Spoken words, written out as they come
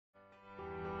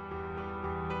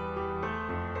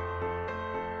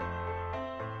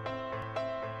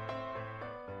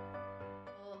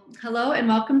Hello and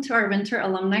welcome to our Winter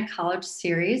Alumni College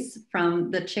series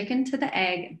from the Chicken to the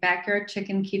Egg, Backyard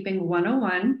Chicken Keeping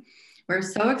 101. We're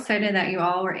so excited that you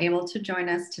all were able to join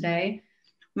us today.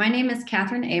 My name is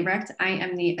Catherine Abrecht. I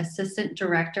am the Assistant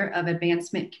Director of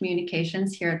Advancement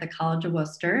Communications here at the College of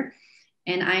Worcester,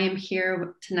 and I am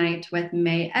here tonight with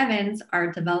May Evans,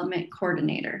 our Development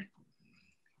Coordinator.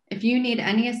 If you need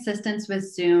any assistance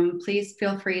with Zoom, please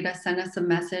feel free to send us a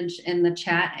message in the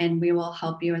chat and we will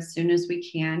help you as soon as we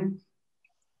can.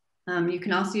 You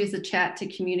can also use the chat to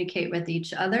communicate with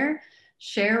each other,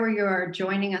 share where you are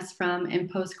joining us from, and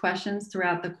post questions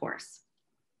throughout the course.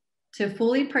 To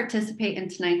fully participate in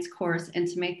tonight's course and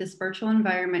to make this virtual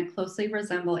environment closely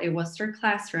resemble a Worcester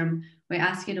classroom, we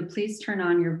ask you to please turn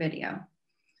on your video.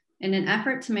 In an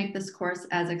effort to make this course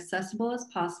as accessible as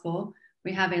possible,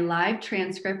 we have a live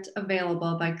transcript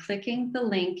available by clicking the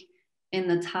link in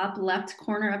the top left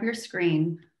corner of your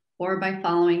screen or by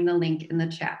following the link in the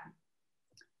chat.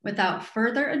 Without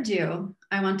further ado,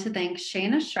 I want to thank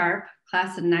Shayna Sharpe,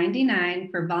 class of 99,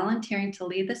 for volunteering to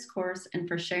lead this course and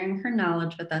for sharing her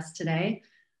knowledge with us today.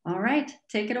 All right,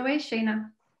 take it away, Shayna.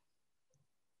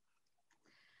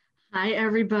 Hi,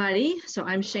 everybody. So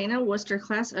I'm Shayna, Worcester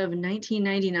class of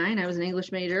 1999. I was an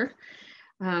English major.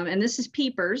 And this is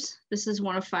Peepers. This is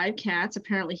one of 5 cats.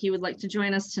 Apparently he would like to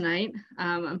join us tonight.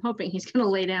 I'm hoping he's gonna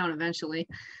lay down eventually.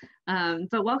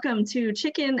 But welcome to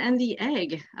Chicken and the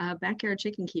Egg, Backyard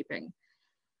Chicken Keeping.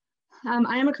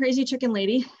 I am a crazy chicken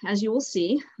lady, as you will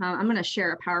see. I'm gonna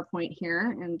share a PowerPoint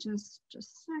here in just a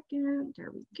second. There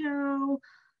we go.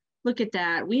 Look at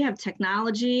that. We have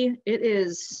technology. It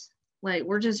is like,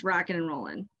 we're just rocking and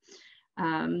rolling.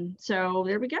 So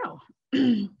there we go.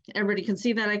 Everybody can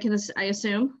see that, I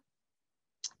assume?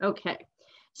 Okay,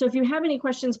 so if you have any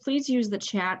questions, please use the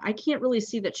chat. I can't really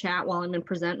see the chat while I'm in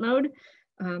present mode.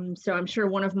 So I'm sure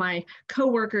one of my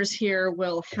coworkers here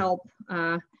will help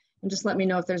and just let me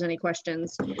know if there's any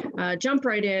questions. Jump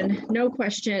right in, no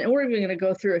question. And we're even gonna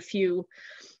go through a few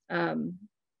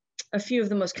of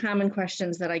the most common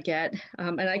questions that I get.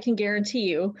 And I can guarantee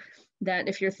you that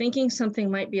if you're thinking something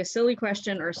might be a silly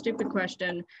question or a stupid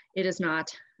question, it is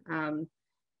not.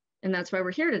 And that's why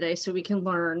we're here today, so we can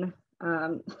learn.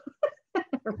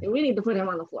 We need to put him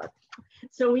on the floor.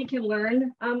 So we can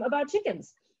learn about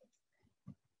chickens.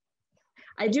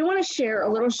 I do want to share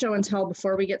a little show and tell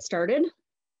before we get started,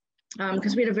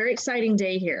 because we had a very exciting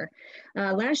day here.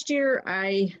 Last year,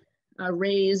 I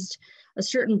raised a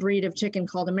certain breed of chicken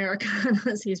called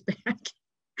Americanas. He's back.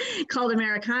 Called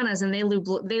Americanas, and they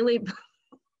lay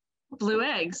blue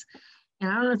eggs. And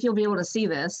I don't know if you'll be able to see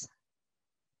this,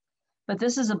 but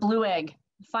this is a blue egg.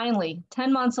 Finally,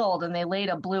 10 months old, and they laid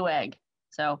a blue egg.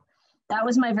 So that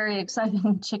was my very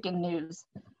exciting chicken news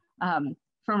from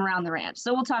around the ranch.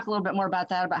 So we'll talk a little bit more about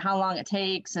that, about how long it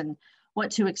takes and what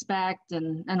to expect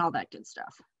and all that good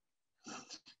stuff.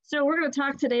 So we're going to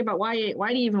talk today about why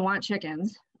do you even want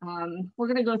chickens? We're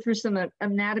going to go through some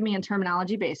anatomy and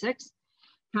terminology basics,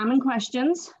 common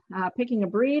questions, picking a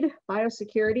breed,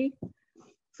 biosecurity,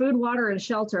 food, water, and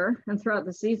shelter, and throughout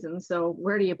the season. So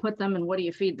where do you put them and what do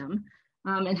you feed them?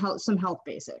 And some health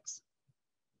basics.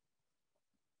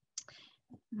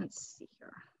 Let's see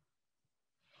here.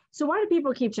 So why do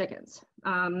people keep chickens?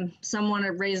 Some want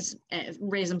to raise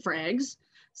them for eggs.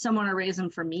 Some want to raise them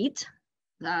for meat.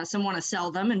 Some want to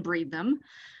sell them and breed them.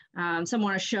 Some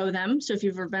want to show them. So if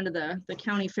you've ever been to the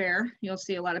county fair, you'll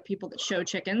see a lot of people that show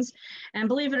chickens. And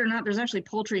believe it or not, there's actually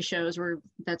poultry shows where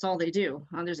that's all they do.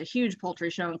 There's a huge poultry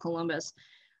show in Columbus,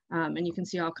 and you can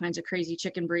see all kinds of crazy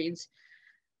chicken breeds.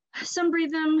 Some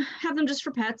breed them, have them just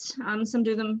for pets. Some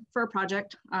do them for a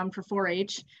project, for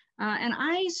 4-H. And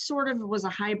I sort of was a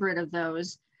hybrid of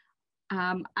those.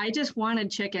 I just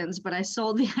wanted chickens, but I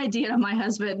sold the idea to my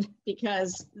husband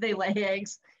because they lay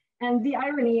eggs. And the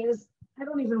irony is, I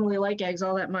don't even really like eggs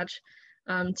all that much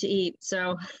to eat.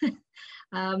 So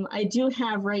I do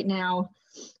have right now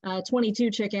 22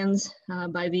 chickens.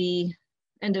 By the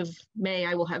end of May,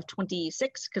 I will have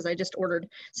 26 because I just ordered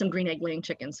some green egg laying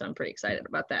chickens. So I'm pretty excited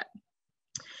about that.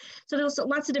 So there's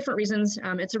lots of different reasons.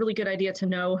 It's a really good idea to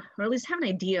know, or at least have an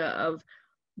idea of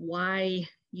why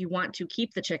you want to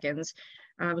keep the chickens,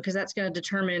 because that's going to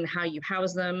determine how you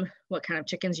house them, what kind of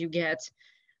chickens you get,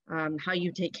 how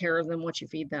you take care of them, what you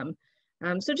feed them.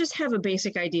 So just have a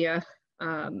basic idea,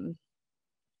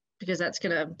 because that's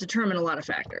going to determine a lot of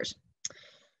factors.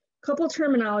 Couple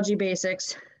terminology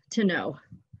basics to know.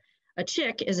 A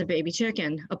chick is a baby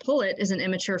chicken. A pullet is an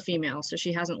immature female, so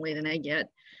she hasn't laid an egg yet.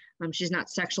 She's not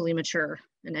sexually mature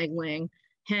in egg laying.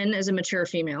 Hen is a mature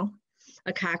female.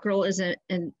 A cockerel is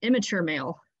an immature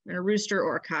male, and a rooster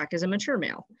or a cock is a mature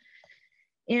male.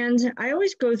 And I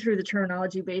always go through the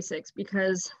terminology basics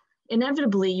because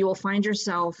inevitably you will find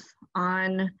yourself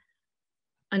on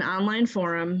an online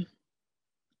forum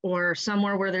or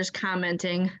somewhere where there's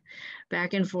commenting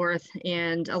back and forth,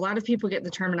 and a lot of people get the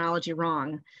terminology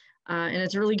wrong. And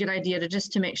it's a really good idea to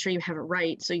just to make sure you have it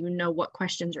right so you know what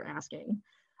questions you're asking.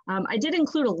 I did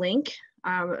include a link,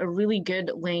 a really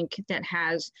good link that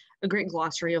has a great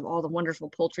glossary of all the wonderful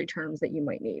poultry terms that you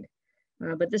might need.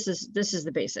 But this is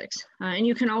the basics. And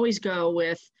you can always go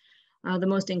with the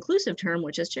most inclusive term,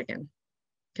 which is chicken,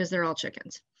 because they're all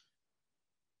chickens.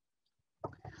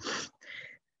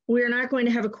 We're not going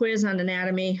to have a quiz on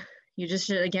anatomy. You just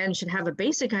should have a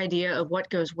basic idea of what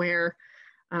goes where.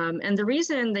 And the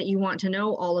reason that you want to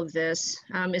know all of this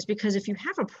is because if you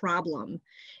have a problem,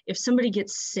 if somebody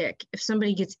gets sick, if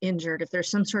somebody gets injured, if there's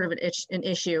some sort of an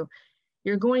issue,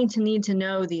 you're going to need to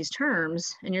know these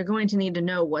terms and you're going to need to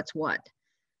know what's what.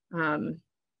 None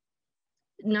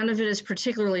of it is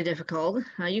particularly difficult.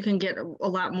 You can get a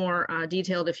lot more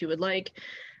detailed if you would like.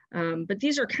 But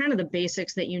these are kind of the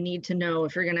basics that you need to know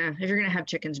if you're gonna have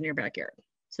chickens in your backyard.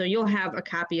 So you'll have a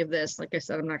copy of this. Like I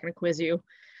said, I'm not gonna quiz you,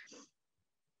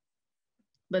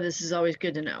 but this is always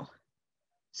good to know.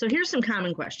 So here's some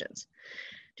common questions.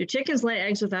 Do chickens lay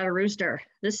eggs without a rooster?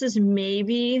 This is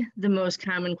maybe the most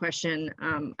common question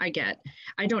I get.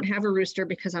 I don't have a rooster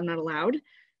because I'm not allowed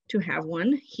to have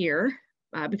one here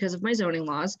because of my zoning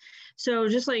laws. So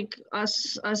just like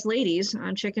us ladies,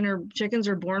 chickens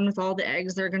are born with all the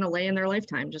eggs they're gonna lay in their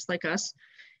lifetime, just like us.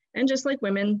 And just like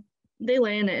women, they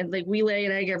lay an egg, like we lay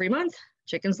an egg every month.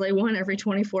 Chickens lay one every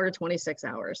 24 to 26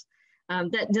 hours.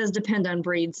 That does depend on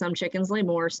breed. Some chickens lay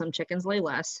more, some chickens lay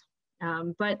less.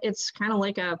 But it's kind of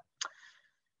like a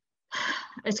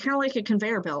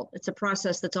conveyor belt. It's a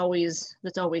process that's always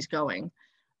going.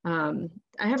 I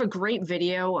have a great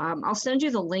video. I'll send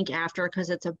you the link after because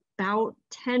it's about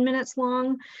 10 minutes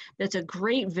long. That's a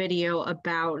great video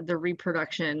about the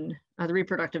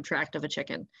reproductive tract of a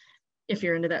chicken. If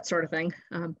you're into that sort of thing,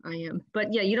 I am.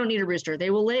 But yeah, you don't need a rooster.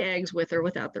 They will lay eggs with or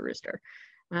without the rooster.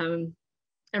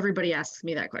 Everybody asks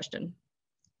me that question.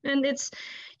 And it's,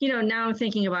 now I'm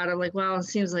thinking about it, like, well, it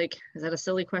seems like, is that a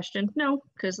silly question? No,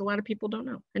 because a lot of people don't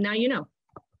know. And now you know.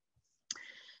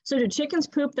 So do chickens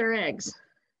poop their eggs?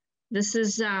 This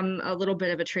is a little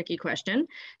bit of a tricky question.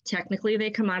 Technically, they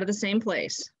come out of the same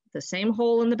place. The same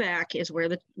hole in the back is where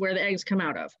the eggs come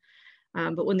out of.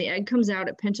 But when the egg comes out,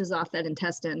 it pinches off that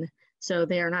intestine. So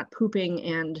they are not pooping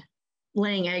and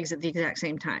laying eggs at the exact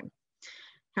same time.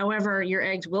 However, your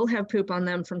eggs will have poop on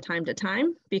them from time to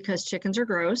time because chickens are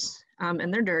gross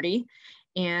and they're dirty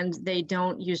and they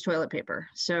don't use toilet paper.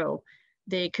 So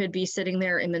they could be sitting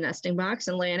there in the nesting box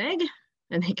and lay an egg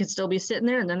and they could still be sitting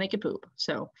there and then they could poop.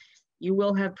 So you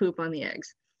will have poop on the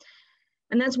eggs.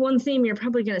 And that's one theme you're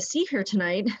probably going to see here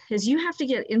tonight is you have to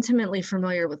get intimately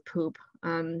familiar with poop.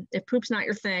 If poop's not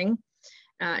your thing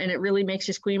and it really makes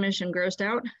you squeamish and grossed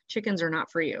out, chickens are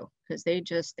not for you because they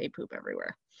poop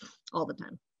everywhere all the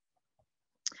time.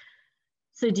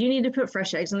 So do you need to put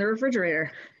fresh eggs in the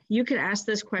refrigerator? You could ask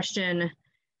this question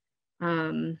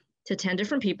to 10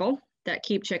 different people that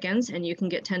keep chickens and you can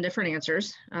get 10 different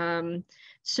answers.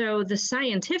 So the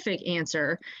scientific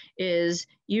answer is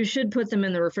you should put them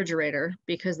in the refrigerator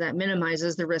because that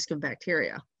minimizes the risk of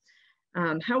bacteria.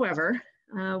 However,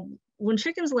 when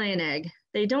chickens lay an egg,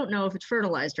 they don't know if it's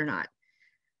fertilized or not.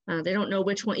 They don't know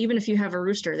which one, even if you have a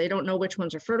rooster, they don't know which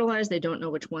ones are fertilized. They don't know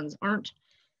which ones aren't.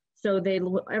 So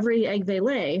every egg they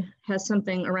lay has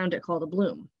something around it called a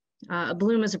bloom. A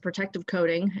bloom is a protective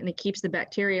coating and it keeps the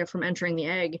bacteria from entering the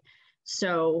egg.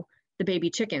 So the baby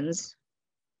chickens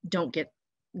don't get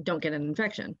an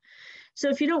infection. So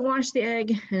if you don't wash the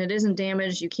egg and it isn't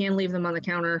damaged, you can leave them on the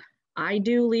counter. I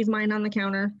do leave mine on the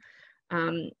counter.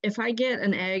 If I get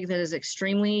an egg that is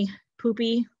extremely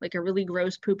poopy, like a really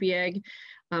gross poopy egg,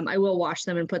 I will wash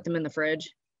them and put them in the fridge.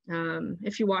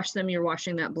 If you wash them, you're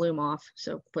washing that bloom off.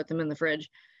 So put them in the fridge.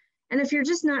 And if you're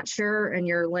just not sure and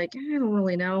you're like, I don't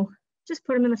really know, just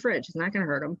put them in the fridge. It's not going to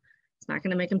hurt them. It's not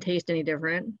going to make them taste any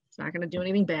different. It's not going to do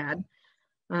anything bad.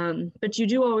 But you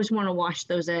do always want to wash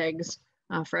those eggs,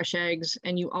 fresh eggs,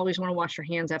 and you always want to wash your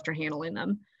hands after handling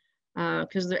them.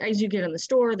 Because the eggs you get in the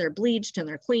store, they're bleached and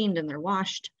they're cleaned and they're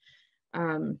washed.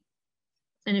 And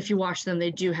if you wash them,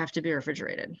 they do have to be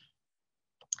refrigerated.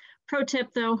 Pro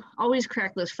tip though, always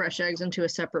crack those fresh eggs into a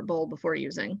separate bowl before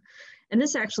using. And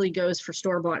this actually goes for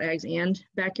store-bought eggs and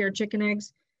backyard chicken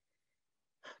eggs.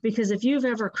 Because if you've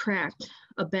ever cracked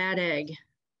a bad egg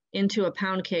into a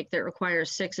pound cake that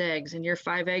requires 6 eggs and you're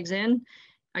 5 eggs in,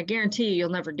 I guarantee you'll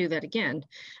never do that again.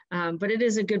 But it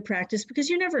is a good practice because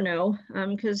you never know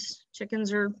because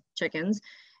chickens are chickens.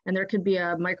 And there could be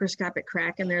a microscopic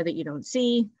crack in there that you don't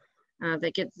see,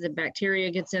 the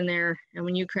bacteria gets in there. And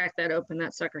when you crack that open,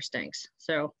 that sucker stinks.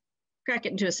 So crack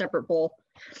it into a separate bowl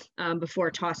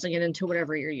before tossing it into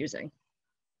whatever you're using.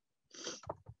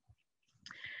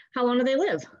 How long do they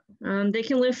live? They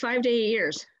can live 5 to 8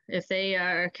 years. If they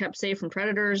are kept safe from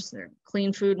predators, they're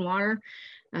clean food and water,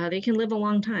 they can live a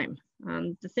long time.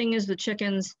 The thing is, the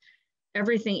chickens,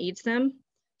 everything eats them.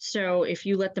 So if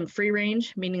you let them free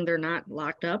range, meaning they're not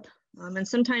locked up, and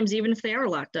sometimes even if they are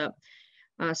locked up,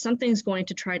 something's going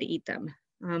to try to eat them.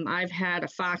 I've had a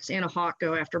fox and a hawk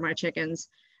go after my chickens.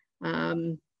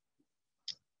 And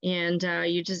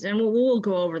we'll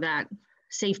go over that,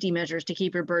 safety measures to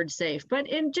keep your birds safe, but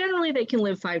generally they can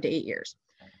live 5 to 8 years.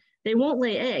 They won't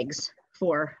lay eggs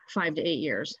for 5 to 8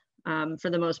 years for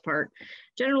the most part.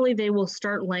 Generally, they will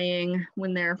start laying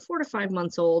when they're 4 to 5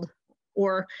 months old,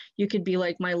 or you could be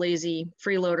like my lazy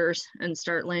freeloaders and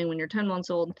start laying when you're 10 months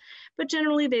old. But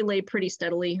generally, they lay pretty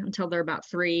steadily until they're about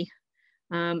 3,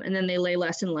 and then they lay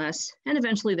less and less, and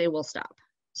eventually they will stop.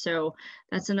 So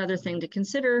that's another thing to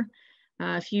consider.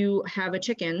 If you have a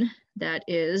chicken that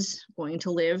is going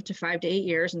to live to 5 to 8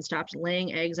 years and stops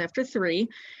laying eggs after 3,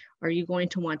 are you going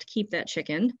to want to keep that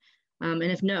chicken? And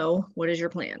if no, what is your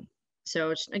plan?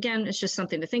 So again, it's just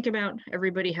something to think about.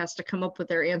 Everybody has to come up with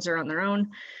their answer on their own.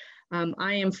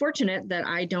 I am fortunate that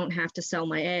I don't have to sell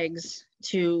my eggs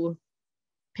to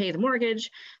pay the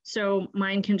mortgage. So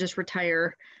mine can just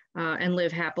retire and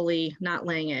live happily, not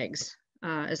laying eggs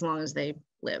as long as they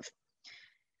live.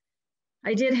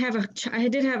 I did have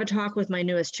a talk with my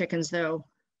newest chickens though,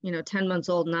 10 months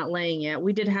old, not laying yet.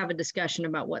 We did have a discussion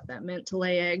about what that meant to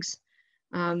lay eggs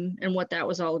and what that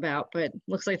was all about, but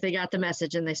looks like they got the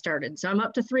message and they started. So I'm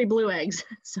up to 3 blue eggs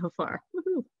so far.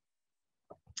 Woohoo.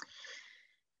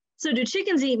 So do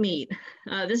chickens eat meat?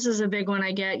 This is a big one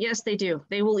I get. Yes, they do.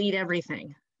 They will eat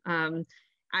everything.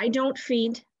 I don't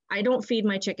feed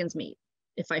my chickens meat.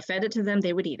 If I fed it to them,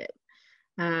 they would eat it.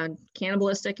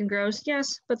 Cannibalistic and gross,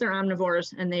 yes, but they're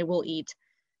omnivores and they will eat.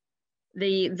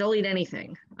 They'll eat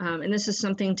anything. And this is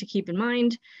something to keep in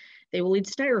mind. They will eat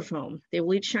styrofoam. They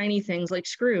will eat shiny things like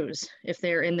screws if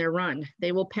they're in their run.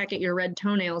 They will peck at your red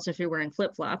toenails if you're wearing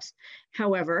flip-flops.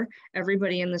 However,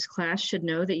 everybody in this class should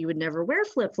know that you would never wear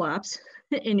flip-flops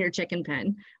in your chicken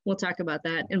pen. We'll talk about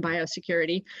that in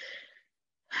biosecurity.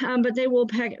 But they will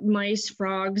peck mice,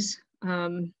 frogs.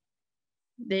 My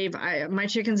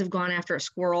chickens have gone after a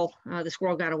squirrel. The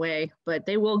squirrel got away, but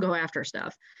they will go after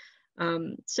stuff.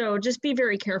 So just be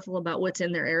very careful about what's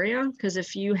in their area, because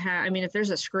if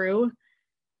there's a screw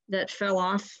that fell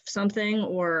off something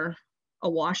or a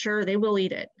washer, they will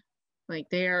eat it. Like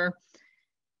they're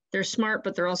smart,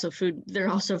 but they're also food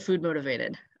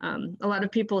motivated. A lot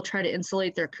of people try to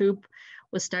insulate their coop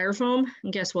with styrofoam,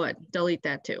 and guess what? They'll eat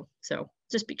that too. So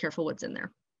just be careful what's in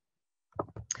there.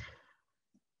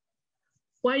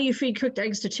 Why do you feed cooked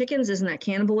eggs to chickens? Isn't that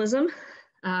cannibalism?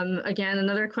 Again,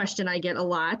 another question I get a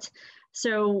lot.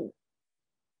 So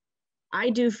I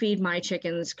do feed my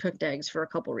chickens cooked eggs for a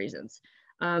couple reasons.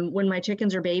 When my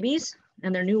chickens are babies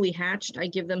and they're newly hatched, I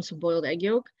give them some boiled egg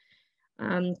yolk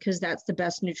because that's the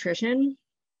best nutrition.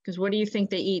 Because what do you think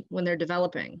they eat when they're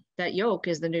developing? That yolk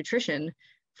is the nutrition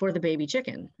for the baby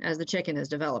chicken as the chicken is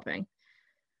developing.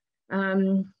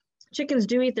 Chickens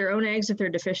do eat their own eggs if they're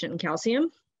deficient in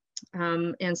calcium.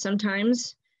 And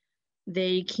sometimes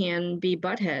they can be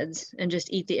buttheads and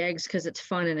just eat the eggs because it's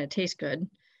fun and it tastes good.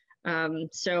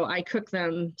 So I cook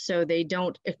them so they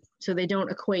don't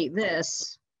equate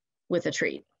this with a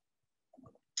treat.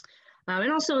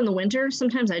 And also in the winter,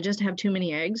 sometimes I just have too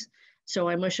many eggs. So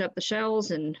I mush up the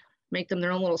shells and make them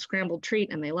their own little scrambled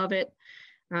treat and they love it.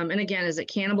 And again, is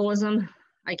it cannibalism?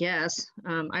 I guess.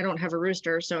 I don't have a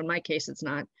rooster, so in my case, it's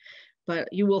not. But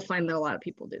you will find that a lot of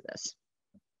people do this.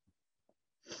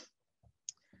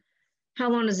 How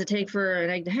long does it take for an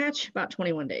egg to hatch? About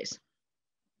 21 days,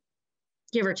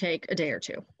 give or take a day or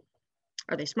two.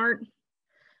 Are they smart?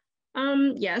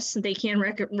 Yes, they can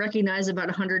recognize about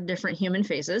 100 different human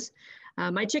faces.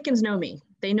 My chickens know me.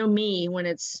 They know me when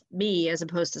it's me as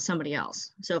opposed to somebody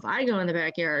else. So if I go in the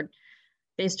backyard,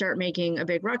 they start making a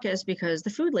big ruckus because the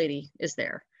food lady is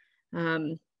there.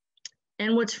 And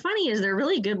what's funny is they're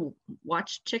really good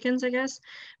watch chickens, I guess,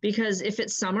 because if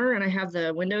it's summer and I have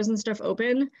the windows and stuff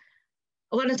open,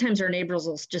 a lot of times our neighbors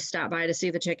will just stop by to see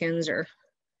the chickens or,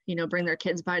 bring their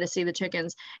kids by to see the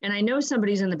chickens. And I know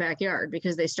somebody's in the backyard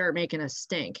because they start making a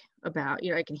stink about,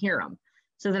 I can hear them.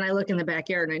 So then I look in the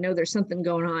backyard and I know there's something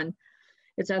going on.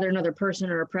 It's either another person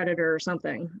or a predator or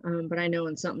something, but I know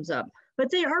when something's up. But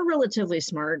they are relatively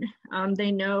smart.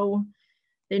 They know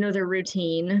their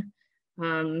routine.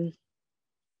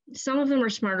 Some of them are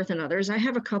smarter than others. I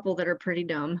have a couple that are pretty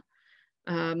dumb,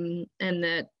 and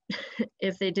that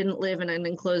if they didn't live in an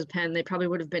enclosed pen, they probably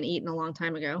would have been eaten a long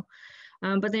time ago.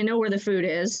 But they know where the food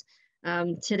is.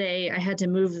 Today, I had to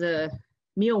move the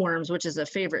mealworms, which is a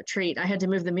favorite treat. I had to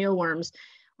move the mealworms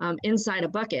inside a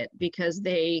bucket because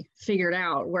they figured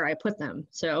out where I put them.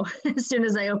 So as soon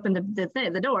as I opened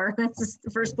the door, that's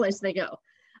the first place they go.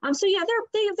 So yeah,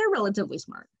 they're relatively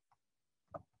smart.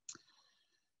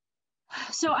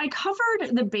 So I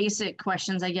covered the basic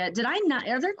questions I get. Did I not?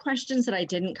 Are there questions that I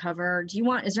didn't cover?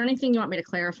 Is there anything you want me to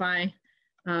clarify?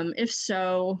 If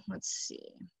so, let's see.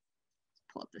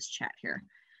 Pull up this chat here.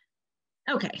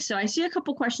 Okay, so I see a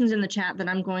couple questions in the chat that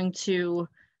I'm going to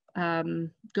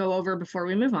go over before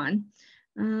we move on.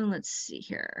 Let's see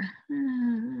here.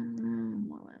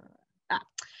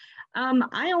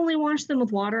 I only wash them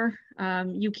with water.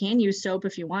 You can use soap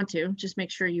if you want to. Just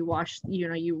make sure you wash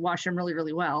them really,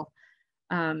 really well.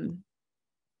 And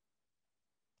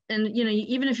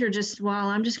even if you're just, well,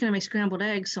 I'm just gonna make scrambled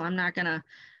eggs, so I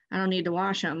don't need to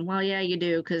wash them. Well, yeah, you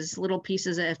do, because little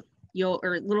pieces of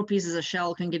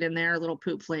shell can get in there, little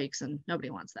poop flakes, and nobody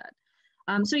wants that.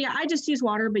 So yeah, I just use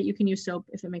water, but you can use soap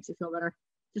if it makes you feel better.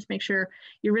 Just make sure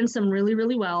you rinse them really,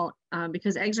 really well,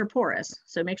 because eggs are porous.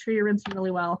 So make sure you rinse them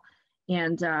really well,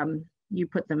 and you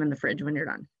put them in the fridge when you're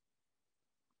done.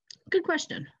 Good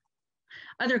question.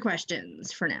 Other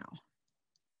questions for now?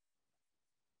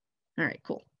 All right,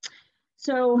 cool.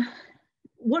 So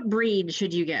what breed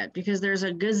should you get? Because there's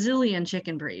a gazillion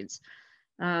chicken breeds.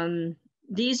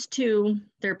 These two,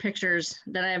 they're pictures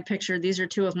that I have pictured. These are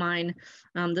two of mine.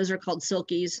 Those are called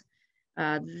Silkies.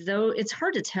 Though it's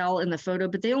hard to tell in the photo,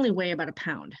 but they only weigh about a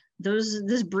pound.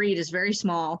 This breed is very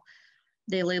small.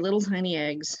 They lay little tiny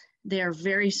eggs. They are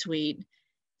very sweet.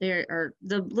 The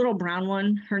little brown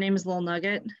one, her name is Little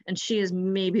Nugget, and she is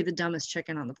maybe the dumbest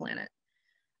chicken on the planet.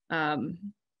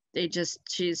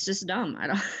 She's just dumb.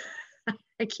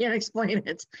 I can't explain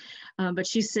it, but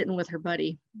she's sitting with her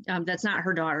buddy. That's not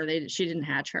her daughter. She didn't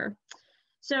hatch her.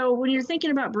 So when you're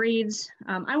thinking about breeds,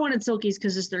 I wanted Silkies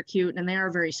because they're cute and they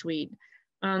are very sweet.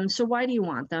 So why do you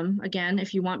want them? Again,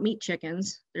 if you want meat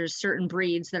chickens, there's certain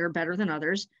breeds that are better than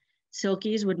others.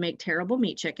 Silkies would make terrible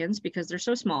meat chickens because they're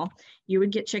so small. You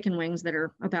would get chicken wings that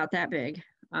are about that big.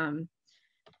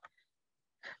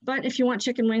 But if you want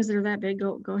chicken wings that are that big,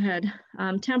 go ahead.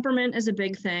 Temperament is a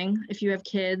big thing. If you have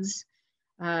kids,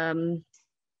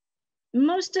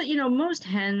 most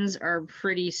hens are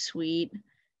pretty sweet,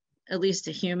 at least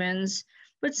to humans,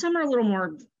 but some are a little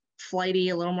more flighty,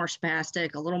 a little more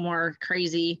spastic, a little more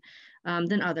crazy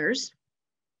than others.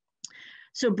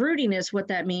 So broodiness, what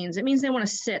that means, it means they want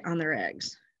to sit on their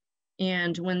eggs.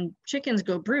 And when chickens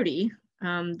go broody,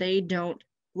 they don't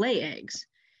lay eggs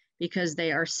because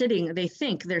they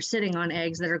think they're sitting on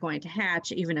eggs that are going to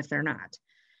hatch, even if they're not.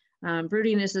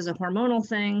 Broodiness is a hormonal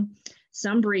thing.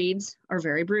 Some breeds are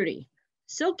very broody.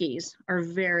 Silkies are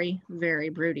very, very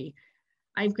broody.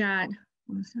 I've got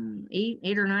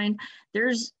 8 or 9.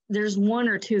 There's 1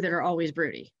 or 2 that are always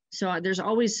broody. So there's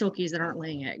always Silkies that aren't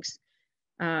laying eggs.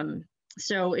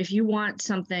 So if you want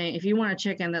a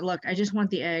chicken that, look, I just want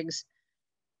the eggs,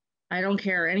 I don't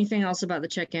care anything else about the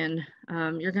chicken,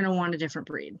 you're gonna want a different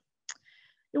breed.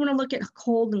 You wanna look at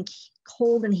cold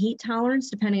and heat tolerance,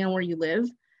 depending on where you live.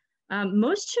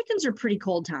 Most chickens are pretty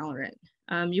cold tolerant.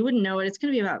 You wouldn't know it. It's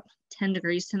gonna be about 10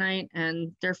 degrees tonight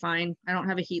and they're fine. I don't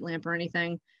have a heat lamp or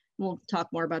anything. We'll talk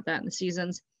more about that in the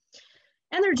seasons.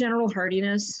 And their general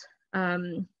hardiness.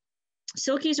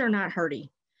 Silkies are not hardy.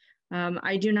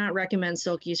 I do not recommend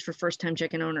Silkies for first-time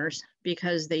chicken owners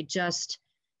because they're just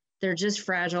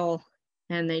fragile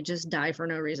and they just die for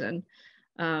no reason.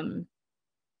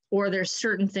 Or there's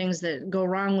certain things that go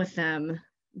wrong with them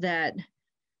that,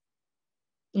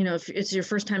 if it's your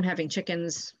first time having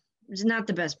chickens, it's not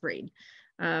the best breed.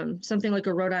 Something like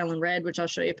a Rhode Island Red, which I'll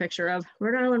show you a picture of.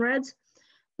 Rhode Island Reds,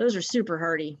 those are super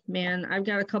hardy. Man, I've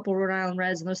got a couple Rhode Island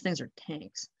Reds and those things are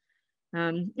tanks.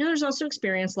 There's also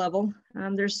experience level.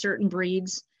 There's certain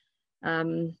breeds,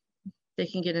 they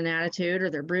can get an attitude or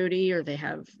they're broody or they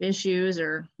have issues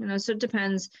or, so it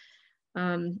depends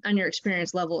on your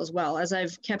experience level as well. As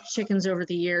I've kept chickens over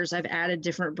the years, I've added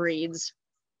different breeds,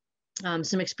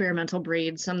 some experimental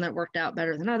breeds, some that worked out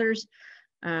better than others.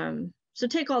 So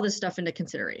take all this stuff into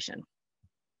consideration.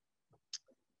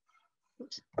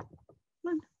 Oops. Come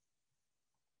on.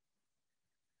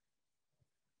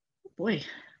 Oh boy,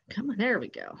 come on, there we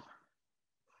go.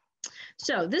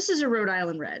 So this is a Rhode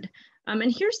Island Red.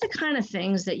 And here's the kind of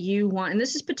things that you want. And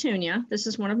this is Petunia. This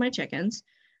is one of my chickens.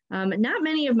 Not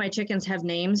many of my chickens have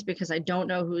names because I don't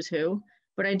know who's who,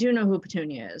 but I do know who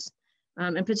Petunia is.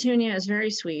 And Petunia is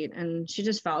very sweet, and she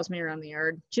just follows me around the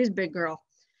yard. She's a big girl.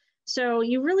 So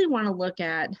you really want to look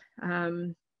at,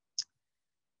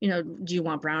 you know, do you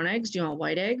want brown eggs? Do you want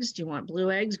white eggs? Do you want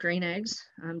blue eggs, green eggs?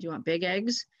 Do you want big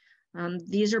eggs?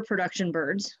 These are production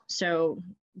birds. So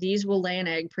these will lay an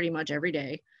egg pretty much every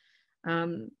day.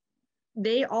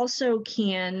 They also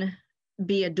can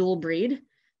be a dual breed.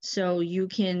 So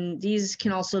these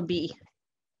can also be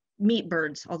meat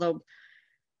birds, although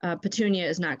Petunia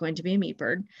is not going to be a meat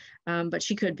bird, but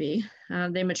she could be.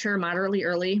 They mature moderately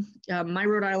early. My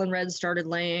Rhode Island Reds started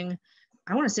laying,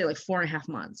 I want to say like 4.5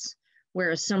 months,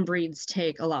 whereas some breeds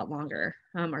take a lot longer.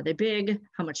 Are they big?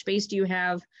 How much space do you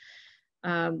have?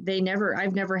 I've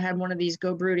never had one of these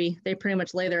go broody. They pretty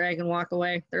much lay their egg and walk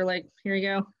away. They're like, here you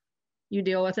go, you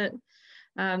deal with it.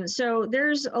 So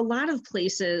there's a lot of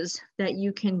places that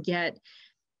you can get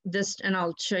this, and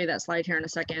I'll show you that slide here in a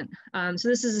second. So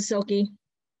this is a silky.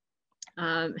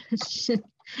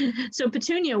 So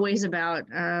Petunia weighs about,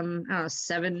 I don't know,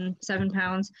 7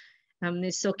 pounds.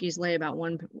 These silkies lay about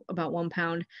 1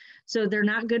 pound. So they're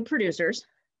not good producers.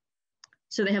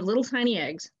 So they have little tiny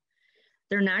eggs.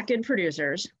 They're not good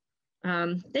producers.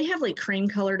 They have like cream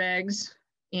colored eggs,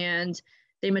 and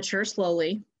they mature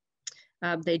slowly.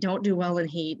 They don't do well in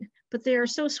heat, but they are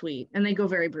so sweet, and they go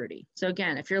very broody. So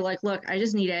again, if you're like, look, I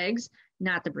just need eggs,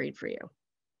 not the breed for you.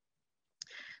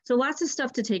 So lots of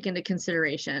stuff to take into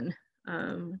consideration.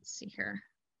 Let's see here.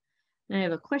 I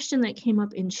have a question that came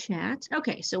up in chat.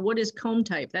 Okay, so what is comb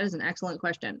type? That is an excellent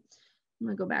question. I'm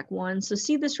gonna go back one. So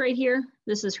see this right here?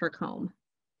 This is her comb.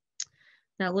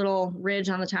 That little ridge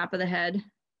on the top of the head.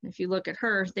 If you look at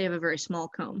her, they have a very small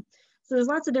comb. So there's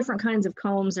lots of different kinds of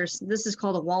combs. This is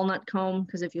called a walnut comb,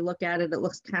 because if you look at it, it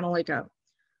looks kind of like a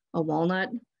walnut.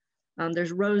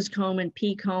 There's rose comb and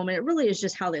pea comb, and it really is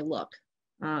just how they look.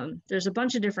 There's a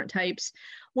bunch of different types.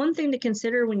 One thing to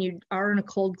consider when you are in a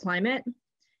cold climate,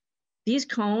 these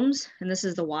combs, and this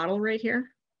is the wattle right here,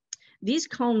 these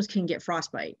combs can get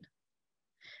frostbite.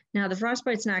 Now the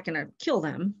frostbite's not gonna kill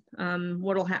them.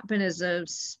 What'll happen is the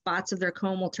spots of their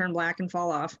comb will turn black and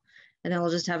fall off, and they'll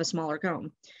just have a smaller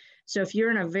comb. So if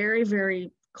you're in a very,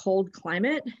 very cold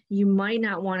climate, you might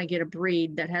not wanna get a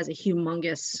breed that has a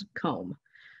humongous comb.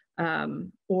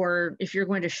 Or if you're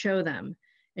going to show them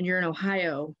and you're in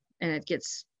Ohio and it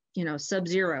gets, you know,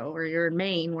 sub-zero, or you're in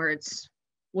Maine where it's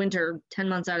winter 10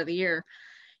 months out of the year,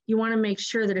 you want to make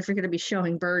sure that if you're going to be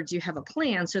showing birds, you have a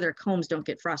plan so their combs don't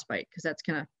get frostbite, because that's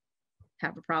going to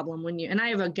have a problem when you, and I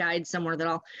have a guide somewhere that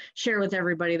I'll share with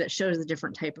everybody that shows the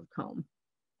different type of comb.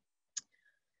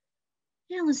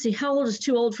 Yeah, let's see, how old is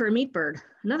too old for a meat bird?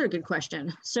 Another good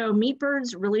question. So meat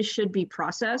birds really should be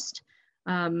processed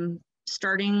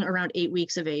starting around 8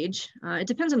 weeks of age. It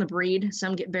depends on the breed.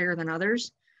 Some get bigger than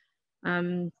others.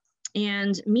 And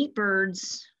meat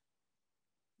birds,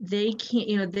 they can't,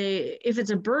 you know, if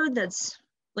it's a bird that's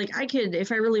like, I could,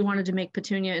 if I really wanted to make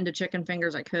Petunia into chicken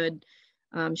fingers, I could.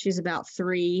 She's about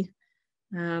 3,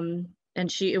 and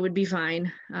it would be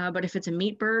fine. But if it's a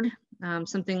meat bird,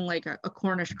 something like a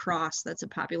Cornish cross, that's a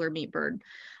popular meat bird,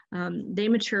 they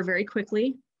mature very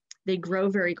quickly. They grow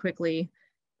very quickly.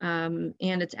 And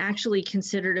it's actually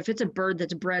considered, if it's a bird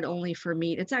that's bred only for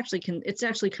meat, it's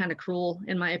actually kind of cruel,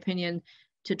 in my opinion,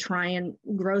 to try and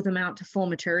grow them out to full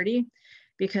maturity,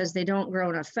 because they don't grow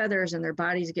enough feathers and their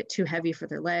bodies get too heavy for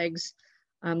their legs.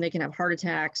 They can have heart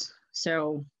attacks.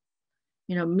 So,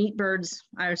 you know, meat birds,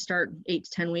 I would start 8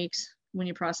 to 10 weeks when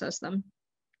you process them.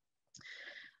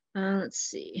 Let's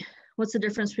see, what's the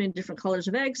difference between different colors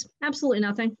of eggs? Absolutely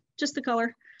nothing, just the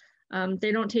color.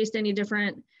 They don't taste any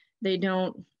different. They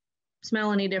don't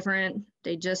smell any different.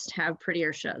 They just have pretty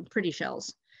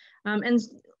shells. And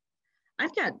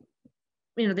I've got,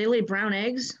 you know, they lay brown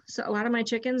eggs, so a lot of my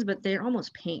chickens, but they're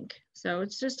almost pink. So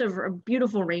it's just a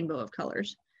beautiful rainbow of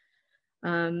colors.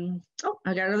 Oh,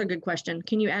 I got another good question.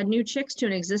 Can you add new chicks to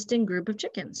an existing group of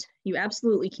chickens? You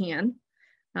absolutely can.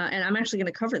 And I'm actually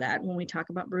going to cover that when we talk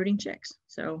about brooding chicks.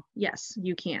 So yes,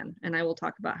 you can. And I will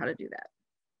talk about how to do that.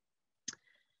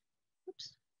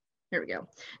 Oops. There we go.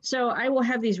 So I will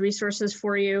have these resources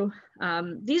for you.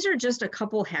 These are just a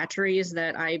couple hatcheries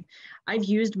that I've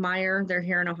used. Meyer, they're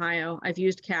here in Ohio. I've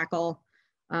used Cackle.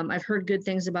 I've heard good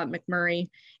things about McMurray.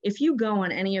 If you go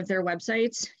on any of their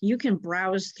websites, you can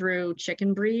browse through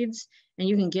chicken breeds and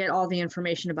you can get all the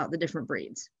information about the different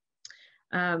breeds.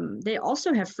 They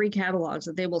also have free catalogs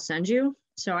that they will send you.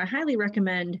 So I highly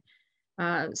recommend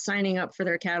signing up for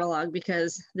their catalog,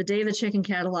 because the day the chicken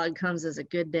catalog comes is a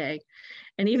good day.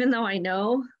 And even though I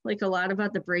know like a lot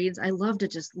about the breeds, I love to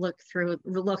just look through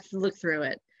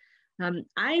it.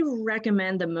 I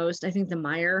recommend the most, I think the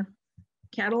Meyer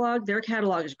catalog, their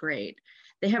catalog is great.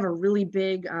 They have a really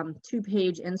big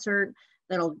 2-page insert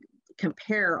that'll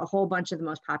compare a whole bunch of the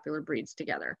most popular breeds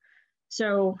together.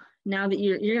 So now that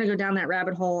you're going to go down that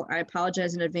rabbit hole, I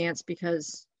apologize in advance,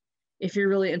 because if you're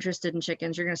really interested in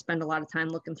chickens, you're going to spend a lot of time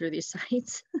looking through these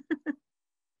sites.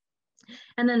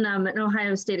 And then an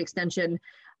Ohio State Extension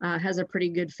has a pretty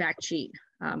good fact sheet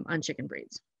on chicken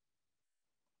breeds.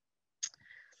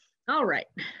 All right,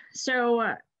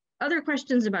 so other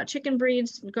questions about chicken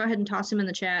breeds, go ahead and toss them in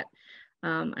the chat.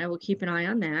 I will keep an eye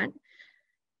on that.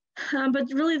 But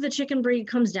really the chicken breed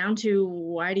comes down to,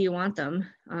 why do you want them,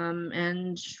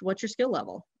 and what's your skill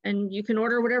level? And you can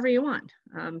order whatever you want,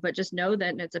 but just know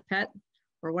that it's a pet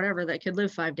or whatever that could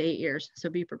live 5 to 8 years, so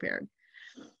be prepared.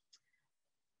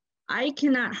 I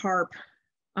cannot harp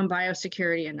on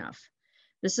biosecurity enough.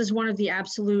 This is one of the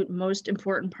absolute most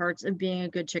important parts of being a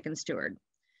good chicken steward.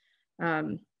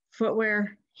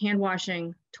 Footwear, hand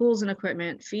washing, tools and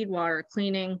equipment, feed, water,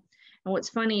 cleaning. And what's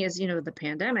funny is, you know, the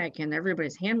pandemic and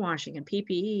everybody's hand washing and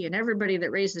PPE, and everybody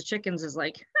that raises chickens is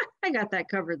like, I got that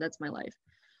covered, that's my life.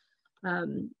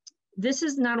 This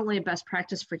is not only a best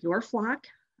practice for your flock,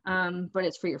 but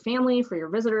it's for your family, for your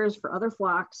visitors, for other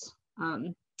flocks.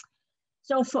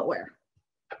 So footwear.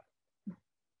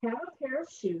 Have a pair of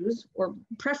shoes, or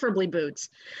preferably boots.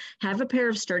 Have a pair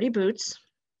of sturdy boots.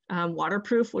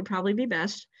 Waterproof would probably be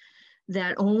best.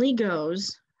 That only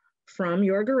goes from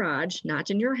your garage,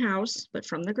 not in your house, but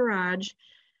from the garage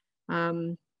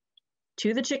to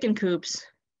the chicken coops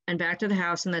and back to the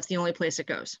house, and that's the only place it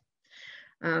goes.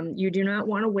 You do not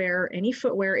want to wear any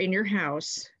footwear in your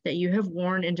house that you have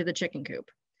worn into the chicken coop,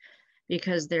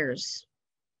 because there's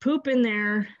poop in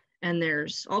there and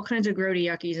there's all kinds of grody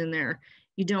yuckies in there.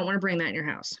 You don't want to bring that in your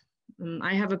house.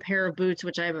 I have a pair of boots,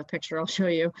 which I have a picture I'll show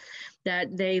you,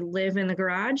 that they live in the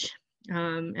garage,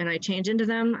 and I change into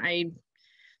them. I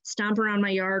stomp around my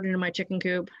yard into my chicken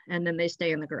coop, and then they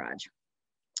stay in the garage.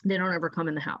 They don't ever come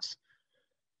in the house.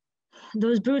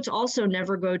 Those boots also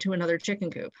never go to another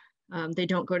chicken coop. They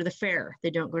don't go to the fair. They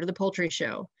don't go to the poultry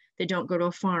show. They don't go to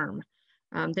a farm.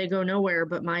 They go nowhere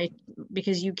but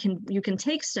because you can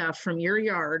take stuff from your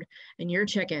yard and your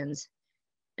chickens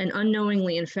and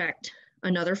unknowingly infect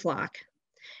another flock.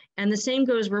 And the same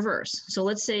goes reverse. So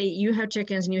let's say you have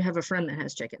chickens and you have a friend that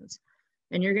has chickens,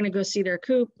 and you're going to go see their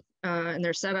coop and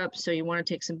their setup. So you want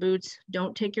to take some boots.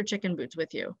 Don't take your chicken boots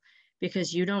with you,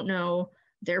 because you don't know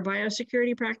their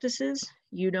biosecurity practices.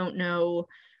 You don't know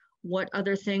what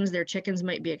other things their chickens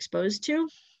might be exposed to.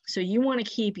 So you want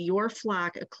to keep your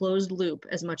flock a closed loop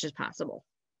as much as possible.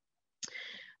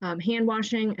 Hand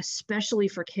washing, especially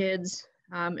for kids.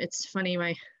 It's funny,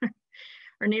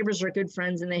 our neighbors are good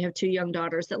friends, and they have 2 young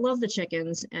daughters that love the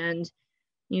chickens. And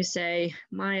you say,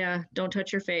 Maya, don't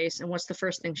touch your face. And what's the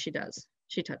first thing she does?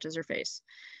 She touches her face.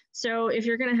 So if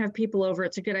you're going to have people over,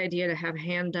 it's a good idea to have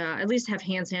at least have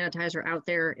hand sanitizer out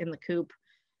there in the coop.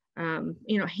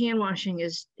 You know, hand washing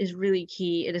is really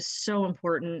key. It is so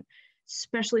important,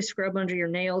 especially scrub under your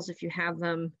nails if you have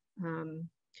them,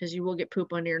 because you will get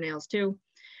poop under your nails too.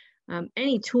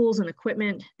 Any tools and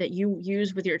equipment that you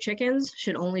use with your chickens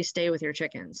should only stay with your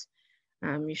chickens.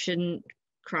 You shouldn't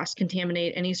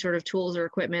cross-contaminate any sort of tools or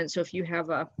equipment. So if you have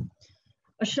a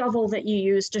shovel that you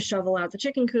use to shovel out the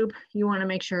chicken coop, you want to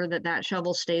make sure that that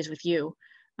shovel stays with you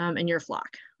and your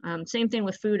flock. Same thing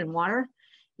with food and water.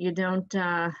 You don't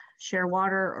share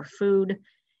water or food.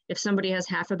 If somebody has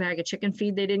half a bag of chicken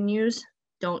feed they didn't use,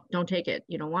 don't take it.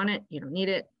 You don't want it, you don't need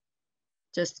it.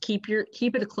 Just keep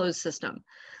it a closed system.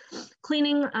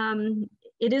 Cleaning,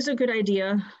 it is a good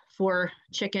idea for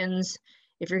chickens.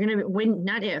 If you're gonna,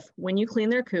 when you clean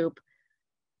their coop,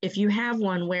 if you have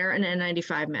one, wear an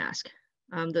N95 mask,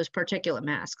 those particulate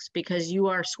masks, because you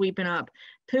are sweeping up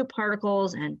poop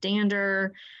particles and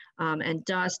dander and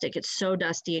dust. It gets so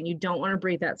dusty and you don't want to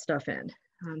breathe that stuff in.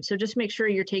 So just make sure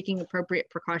you're taking appropriate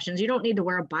precautions. You don't need to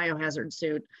wear a biohazard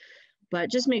suit, but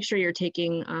just make sure you're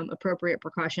taking appropriate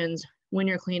precautions when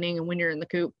you're cleaning and when you're in the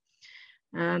coop.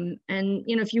 And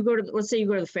you know, if you go to, let's say you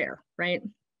go to the fair, right?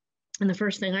 And the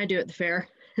first thing I do at the fair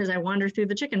is I wander through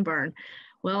the chicken barn.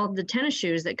 Well, the tennis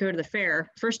shoes that go to the fair,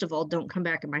 first of all, don't come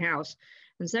back in my house.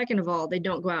 And second of all, they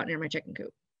don't go out near my chicken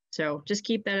coop. So just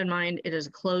keep that in mind. It is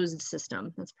a closed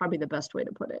system. That's probably the best way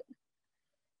to put it.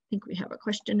 I think we have a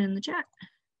question in the chat.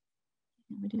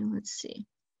 Let's see.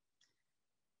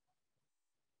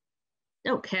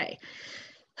 Okay.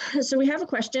 So we have a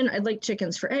question. I'd like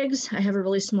chickens for eggs. I have a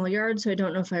really small yard, so I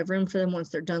don't know if I have room for them once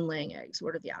they're done laying eggs.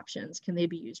 What are the options? Can they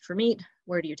be used for meat?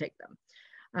 Where do you take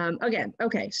them? Again,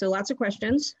 okay, so lots of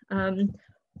questions.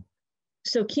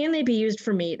 So can they be used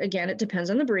for meat? Again, it depends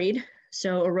on the breed.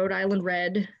 So a Rhode Island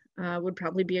Red would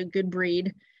probably be a good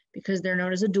breed because they're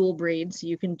known as a dual breed, so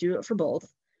you can do it for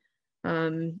both.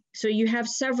 So you have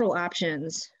several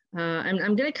options.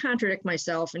 I'm going to contradict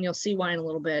myself, and you'll see why in a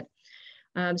little bit.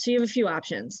 So you have a few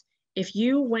options. If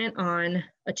you went on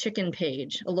a chicken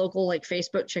page, a local like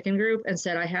Facebook chicken group, and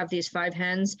said, I have these 5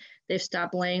 hens, they've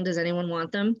stopped laying, does anyone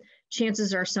want them?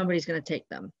 Chances are somebody's going to take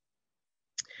them.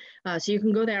 So you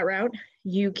can go that route.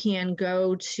 You can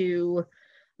go to,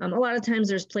 a lot of times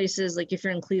there's places, like if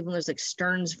you're in Cleveland, there's like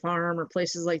Stearns Farm or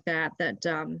places like that,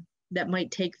 that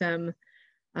might take them.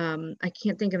 I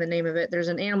can't think of the name of it. There's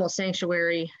an animal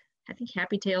sanctuary. I think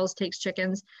Happy Tails takes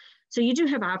chickens. So you do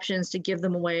have options to give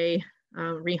them away,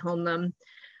 rehome them.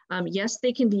 Yes,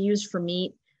 they can be used for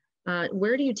meat.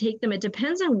 Where do you take them? It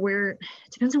depends on where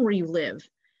you live.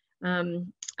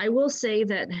 I will say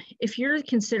that if you're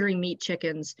considering meat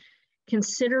chickens,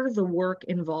 consider the work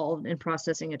involved in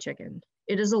processing a chicken.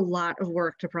 It is a lot of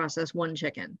work to process one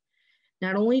chicken.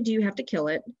 Not only do you have to kill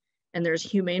it, and there's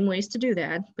humane ways to do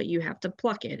that, but you have to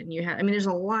pluck it, and there's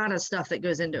a lot of stuff that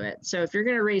goes into it. So if you're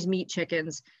going to raise meat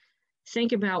chickens,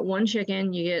 think about one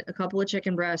chicken, you get a couple of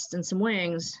chicken breasts and some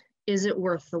wings. Is it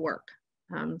worth the work?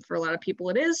 For a lot of people,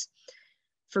 it is.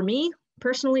 For me,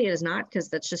 personally, it is not, because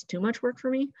that's just too much work for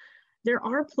me. There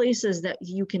are places that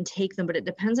you can take them, but it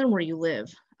depends on where you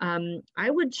live. I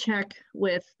would check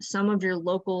with some of your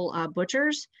local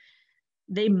butchers.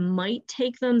 They might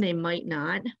take them, they might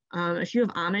not. If you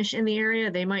have Amish in the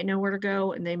area, they might know where to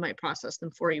go, and they might process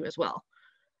them for you as well.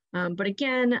 But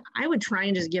again, I would try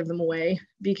and just give them away,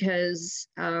 because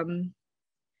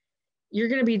you're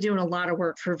going to be doing a lot of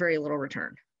work for very little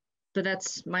return. But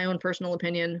that's my own personal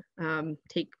opinion.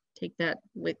 Take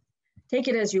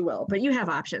it as you will, but you have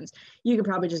options. You could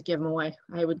probably just give them away.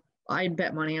 I'd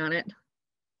bet money on it.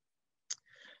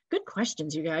 Good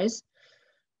questions, you guys.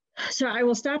 So I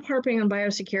will stop harping on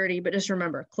biosecurity, but just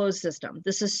remember, closed system.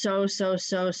 This is so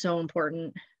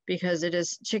important, because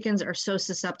chickens are so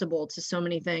susceptible to so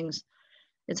many things.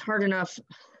 It's hard enough,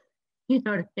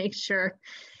 to make sure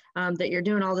that you're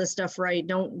doing all this stuff right.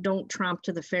 Don't tromp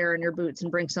to the fair in your boots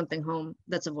and bring something home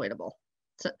that's avoidable.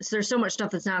 So there's so much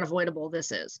stuff that's not avoidable.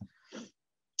 This is.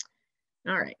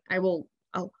 All right, I'll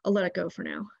let it go for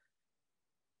now.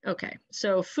 Okay,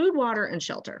 so food, water, and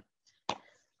shelter.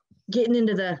 Getting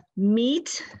into the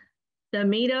meat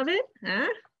of it, huh?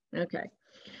 Okay.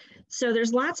 So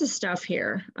there's lots of stuff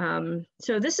here.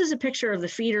 So this is a picture of the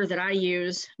feeder that I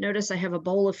use. Notice I have a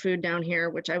bowl of food down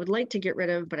here, which I would like to get rid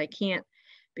of, but I can't,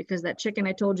 because that chicken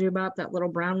I told you about, that little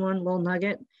brown one, little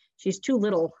nugget, she's too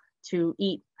little to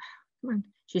eat. Come on.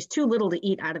 She's too little to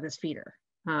eat out of this feeder.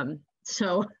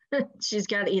 So she's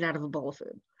got to eat out of a bowl of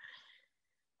food.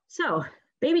 So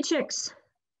baby chicks,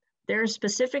 there's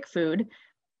specific food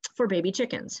for baby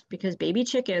chickens, because baby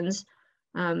chickens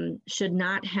should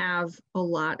not have a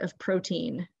lot of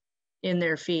protein in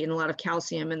their feed and a lot of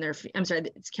calcium in their feed. I'm sorry,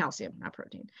 it's calcium, not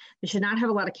protein. They should not have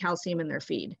a lot of calcium in their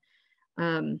feed.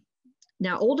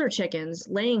 Now, older chickens,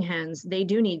 laying hens, they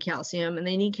do need calcium, and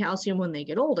they need calcium when they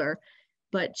get older.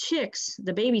 But chicks,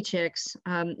 the baby chicks,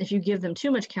 if you give them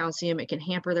too much calcium, it can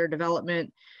hamper their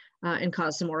development and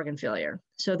cause some organ failure.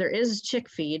 So there is chick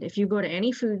feed. If you go to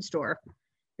any food store,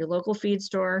 your local feed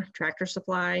store, Tractor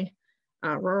Supply,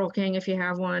 Rural King if you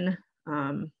have one,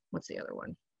 what's the other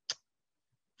one?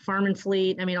 Farm and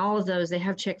Fleet. I mean, all of those, they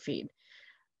have chick feed.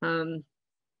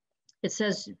 It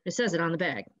says it on the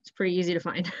bag. It's pretty easy to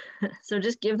find. So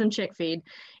just give them chick feed.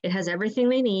 It has everything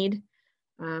they need.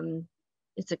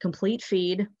 It's a complete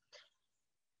feed.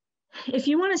 If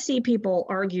you want to see people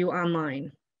argue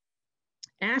online,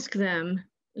 ask them,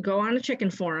 go on a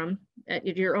chicken forum at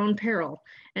your own peril,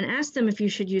 and ask them if you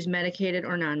should use medicated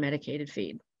or non-medicated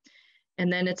feed.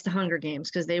 And then it's the Hunger Games,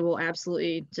 because they will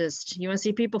absolutely just, you want to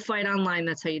see people fight online,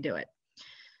 that's how you do it.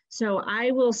 So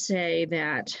I will say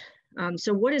that,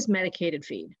 so what is medicated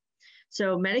feed?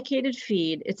 So medicated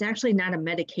feed, it's actually not a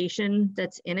medication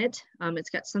that's in it. It's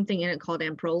got something in it called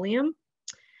amprolium.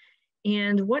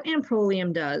 And what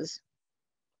amprolium does,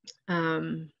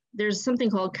 there's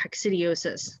something called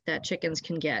coccidiosis that chickens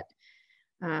can get.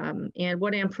 And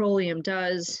what amprolium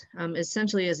does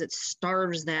essentially is it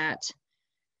starves that,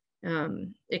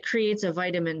 it creates a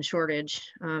vitamin shortage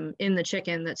in the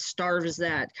chicken that starves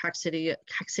that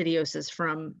coccidiosis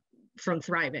from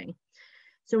thriving.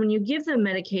 So when you give them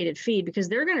medicated feed, because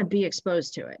they're going to be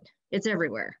exposed to it, it's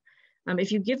everywhere.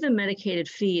 If you give them medicated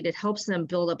feed, it helps them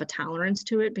build up a tolerance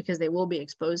to it, because they will be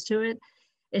exposed to it.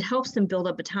 It helps them build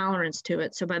up a tolerance to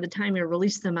it. So by the time you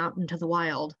release them out into the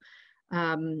wild,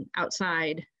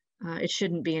 outside, it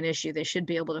shouldn't be an issue. They should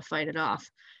be able to fight it off.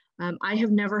 I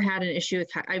have never had an issue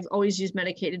with, I've always used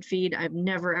medicated feed. I've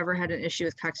never, ever had an issue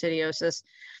with coccidiosis.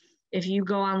 If you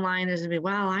go online, there's gonna be,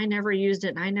 well, I never used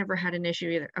it and I never had an issue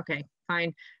either. Okay,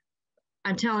 fine.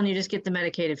 I'm telling you, just get the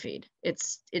medicated feed.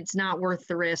 It's not worth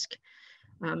the risk.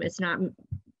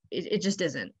 It just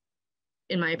isn't,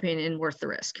 in my opinion, worth the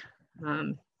risk.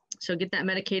 So get that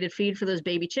medicated feed for those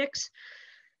baby chicks.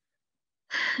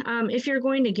 If you're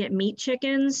going to get meat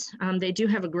chickens, they do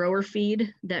have a grower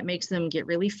feed that makes them get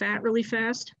really fat really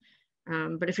fast.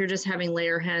 But if you're just having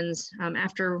layer hens,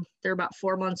 after they're about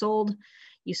 4 months old,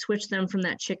 you switch them from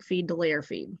that chick feed to layer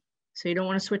feed. So you don't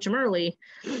want to switch them early.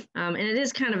 And it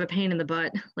is kind of a pain in the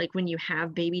butt, like when you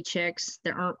have baby chicks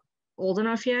that aren't old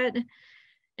enough yet,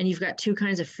 and you've got 2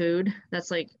 kinds of food,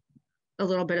 that's like a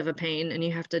little bit of a pain, and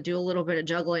you have to do a little bit of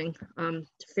juggling to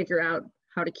figure out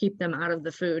how to keep them out of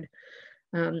the food.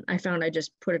 I found I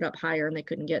just put it up higher and they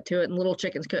couldn't get to it, and little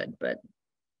chickens could, but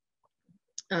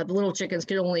the little chickens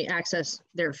could only access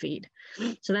their feed.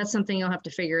 So that's something you'll have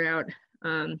to figure out.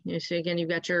 So again, you've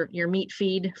got your meat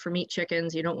feed for meat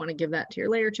chickens. You don't want to give that to your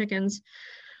layer chickens.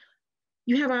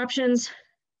 You have options.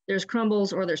 There's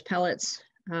crumbles or there's pellets.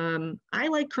 I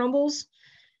like crumbles.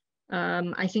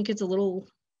 I think it's a little,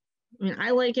 I mean, I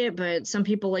like it, but some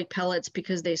people like pellets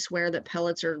because they swear that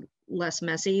pellets are less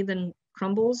messy than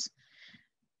crumbles.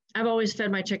 I've always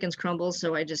fed my chickens crumbles,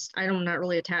 so I'm not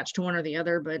really attached to one or the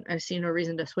other, but I see no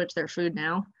reason to switch their food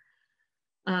now.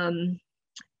 And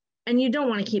you don't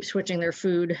want to keep switching their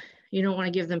food. You don't want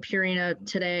to give them Purina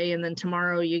today and then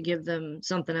tomorrow you give them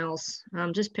something else.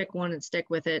 Just pick one and stick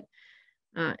with it.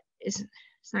 It's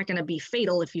not going to be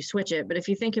fatal if you switch it, but if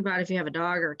you think about if you have a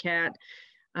dog or a cat,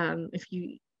 if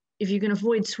you can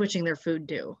avoid switching their food,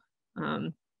 do.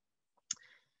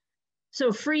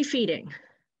 So free feeding.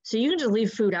 So you can just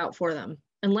leave food out for them,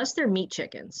 unless they're meat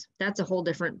chickens. That's a whole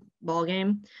different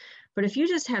ballgame. But if you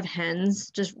just have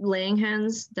hens, just laying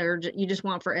hens that you just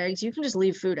want for eggs, you can just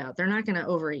leave food out. They're not going to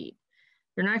overeat.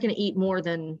 They're not going to eat more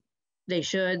than they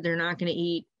should. They're not going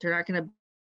to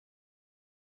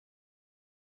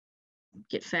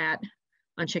get fat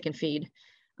on chicken feed.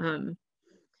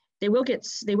 They will get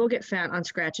fat on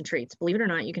scratch and treats. Believe it or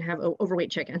not, you can have overweight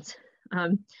chickens.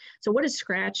 So what is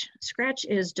scratch? Scratch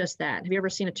is just that. Have you ever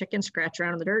seen a chicken scratch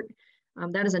around in the dirt?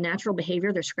 That is a natural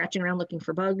behavior. They're scratching around looking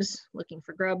for bugs, looking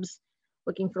for grubs,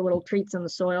 looking for little treats in the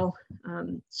soil.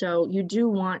 So you do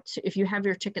want to, if you have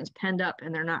your chickens penned up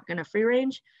and they're not going to free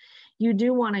range, you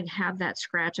do want to have that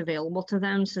scratch available to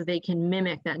them so they can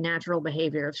mimic that natural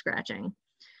behavior of scratching.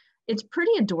 It's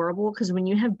pretty adorable because when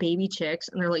you have baby chicks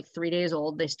and they're like 3 days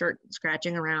old, they start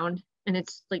scratching around and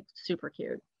it's like super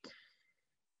cute.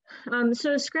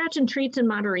 So scratch and treats in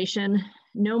moderation,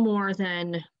 no more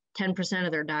than 10%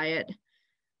 of their diet.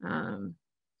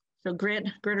 So grit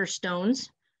or stones,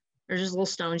 they're just little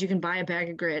stones. You can buy a bag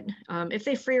of grit. If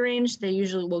they free range, they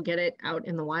usually will get it out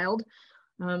in the wild.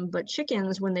 But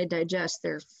chickens, when they digest,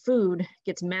 their food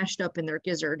gets mashed up in their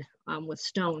gizzard with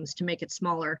stones to make it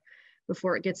smaller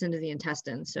before it gets into the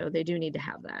intestine. So they do need to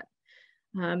have that.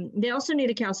 They also need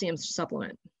a calcium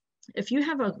supplement. If you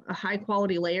have a high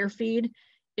quality layer feed,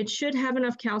 it should have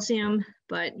enough calcium,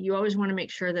 but you always want to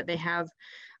make sure that they have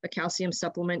a calcium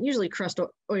supplement. Usually crushed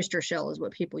oyster shell is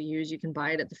what people use. You can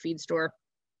buy it at the feed store.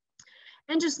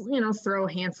 And just, throw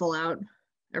a handful out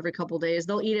every couple of days.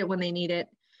 They'll eat it when they need it.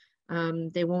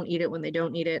 They won't eat it when they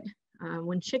don't need it.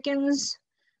 When chickens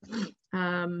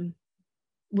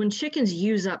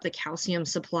use up the calcium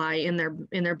supply in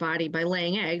their body by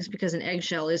laying eggs, because an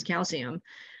eggshell is calcium,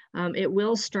 it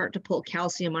will start to pull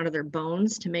calcium out of their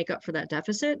bones to make up for that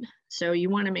deficit. So you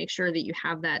want to make sure that you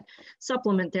have that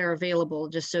supplement there available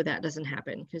just so that doesn't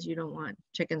happen, because you don't want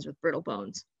chickens with brittle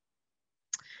bones.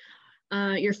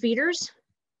 Your feeders,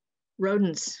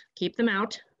 rodents, keep them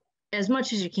out as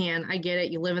much as you can. I get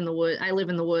it. You live in the woods. I live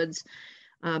in the woods.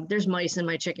 There's mice in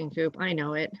my chicken coop. I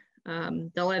know it.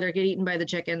 They'll either get eaten by the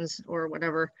chickens or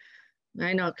whatever.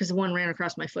 I know, because one ran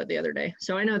across my foot the other day.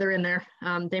 So I know they're in there.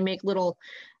 They make little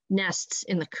nests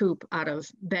in the coop out of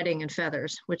bedding and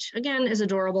feathers, which again is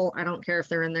adorable. I don't care if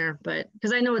they're in there, but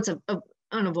because I know it's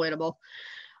unavoidable.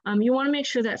 You want to make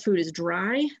sure that food is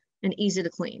dry and easy to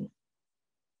clean.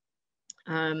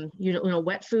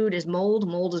 Wet food is mold.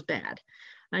 Mold is bad.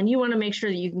 And you want to make sure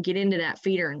that you can get into that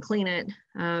feeder and clean it,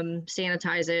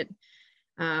 sanitize it.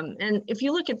 And if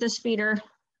you look at this feeder,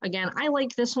 again, I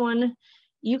like this one.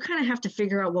 You kind of have to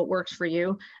figure out what works for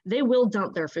you. They will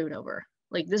dump their food over.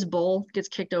 Like this bowl gets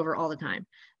kicked over all the time.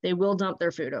 They will dump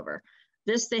their food over.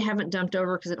 This they haven't dumped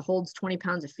over because it holds 20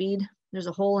 pounds of feed. There's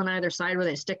a hole on either side where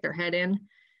they stick their head in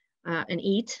and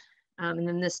eat. And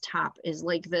then this top is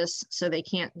like this, so they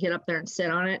can't get up there and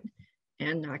sit on it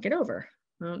and knock it over.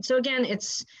 So again,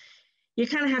 you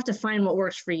kind of have to find what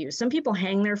works for you. Some people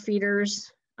hang their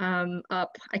feeders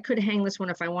up. I could hang this one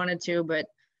if I wanted to, but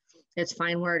it's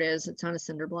fine where it is. It's on a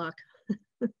cinder block.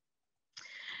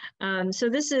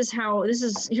 So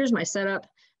here's my setup.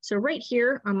 So right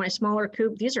here on my smaller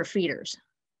coop, these are feeders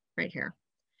right here.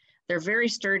 They're very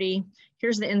sturdy.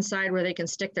 Here's the inside where they can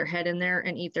stick their head in there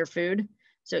and eat their food.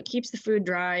 So it keeps the food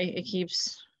dry. It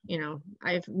keeps,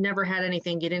 I've never had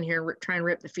anything get in here and try and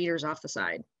rip the feeders off the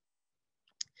side.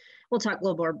 We'll talk a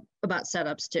little more about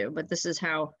setups too, but this is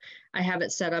how I have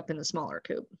it set up in the smaller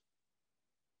coop.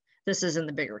 This is in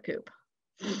the bigger coop.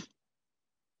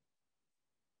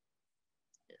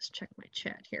 Just check my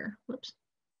chat here. Whoops.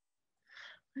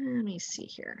 Let me see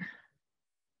here.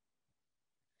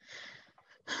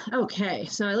 Okay,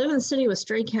 so I live in the city with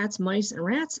stray cats, mice, and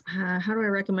rats. How do I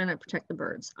recommend I protect the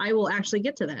birds? I will actually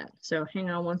get to that. So hang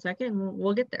on one second and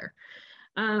we'll get there.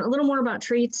 A little more about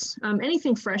treats.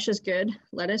 Anything fresh is good.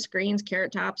 Lettuce, greens,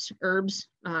 carrot tops, herbs,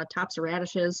 tops of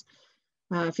radishes.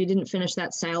 If you didn't finish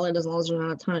that salad, as long as there's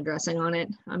not a ton of dressing on it,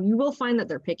 you will find that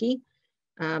they're picky.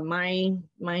 Mine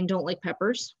don't like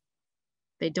peppers.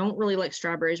 They don't really like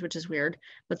strawberries, which is weird,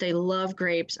 but they love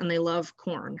grapes and they love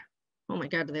corn. Oh my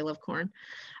God, do they love corn?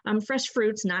 Fresh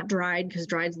fruits, not dried, because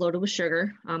dried's loaded with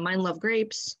sugar. Mine love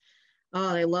grapes.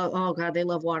 Oh God, they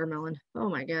love watermelon. Oh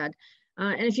my God.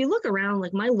 And if you look around,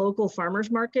 like my local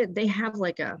farmer's market, they have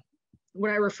like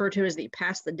what I refer to as the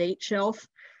past the date shelf,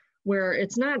 where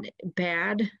it's not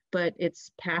bad, but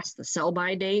it's past the sell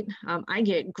by date. I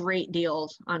get great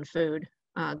deals on food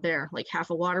there, like half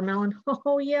a watermelon.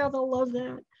 Oh yeah, they'll love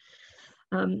that.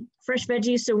 Fresh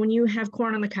veggies. So when you have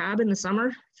corn on the cob in the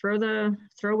summer, throw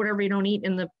whatever you don't eat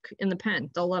in the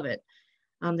pen. They'll love it.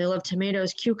 They love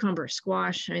tomatoes, cucumbers,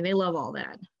 squash. I mean, they love all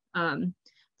that.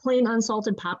 Plain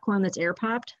unsalted popcorn that's air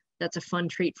popped. That's a fun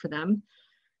treat for them.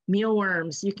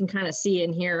 Mealworms. You can kind of see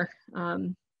in here.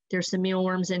 There's some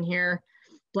mealworms in here.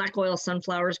 Black oil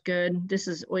sunflower is good. This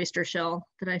is oyster shell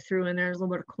that I threw in there. There's a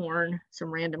little bit of corn, some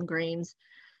random grains.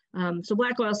 So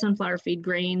black oil sunflower feed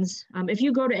grains. If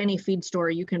you go to any feed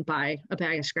store, you can buy a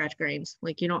bag of scratch grains.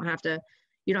 Like you don't have to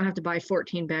buy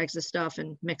 14 bags of stuff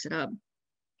and mix it up.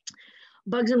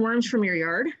 Bugs and worms from your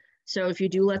yard. So if you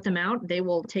do let them out, they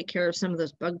will take care of some of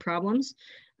those bug problems.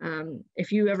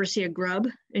 If you ever see a grub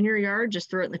in your yard, just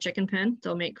throw it in the chicken pen.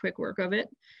 They'll make quick work of it.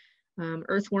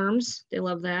 Earthworms, they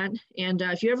love that. And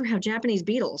if you ever have Japanese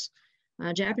beetles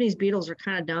are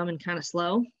kind of dumb and kind of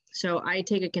slow. So I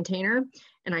take a container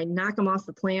and I knock them off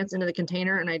the plants into the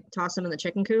container and I toss them in the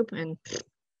chicken coop and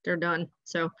they're done.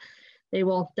 So they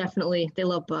love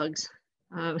bugs.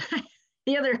 In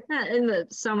the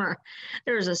summer,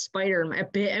 there was a spider,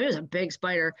 it was a big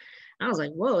spider. I was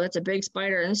like, whoa, that's a big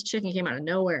spider. And this chicken came out of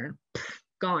nowhere,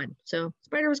 gone. So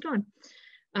spider was gone.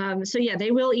 So yeah,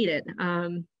 they will eat it.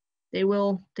 They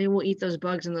will eat those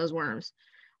bugs and those worms.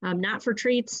 Not for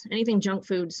treats, anything junk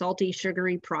food, salty,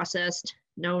 sugary, processed.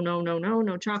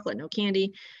 No chocolate, no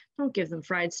candy. Don't give them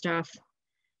fried stuff.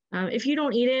 If you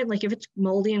don't eat it, like if it's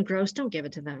moldy and gross, don't give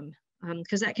it to them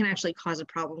because that can actually cause a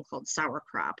problem called sour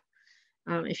crop.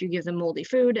 If you give them moldy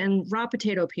food and raw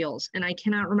potato peels, and I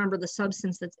cannot remember the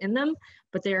substance that's in them,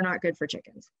 but they are not good for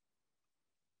chickens.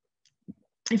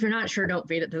 If you're not sure, don't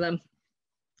feed it to them.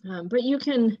 But you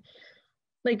can,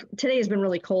 like today has been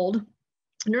really cold.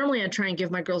 Normally I'd try and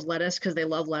give my girls lettuce because they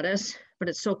love lettuce, but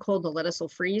it's so cold the lettuce will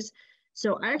freeze.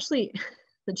 So I actually,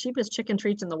 the cheapest chicken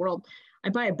treats in the world, I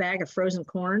buy a bag of frozen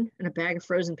corn and a bag of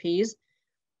frozen peas,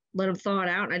 let them thaw it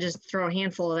out, and I just throw a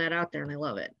handful of that out there and they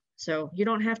love it. So you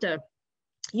don't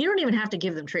even have to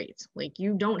give them treats. Like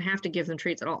you don't have to give them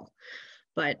treats at all,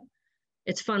 but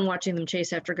it's fun watching them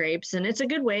chase after grapes. And it's a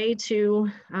good way to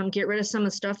get rid of some of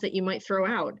the stuff that you might throw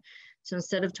out. So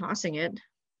instead of tossing it,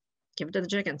 give it to the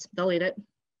chickens. They'll eat it.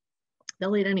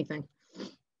 They'll eat anything.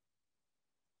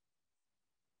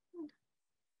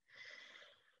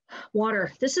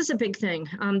 Water. This is a big thing.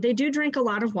 They do drink a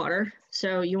lot of water,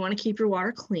 so you want to keep your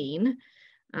water clean.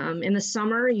 In the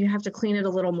summer, you have to clean it a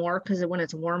little more because when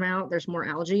it's warm out, there's more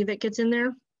algae that gets in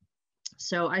there.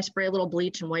 So I spray a little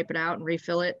bleach and wipe it out and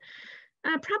refill it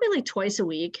probably like twice a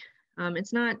week.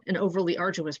 It's not an overly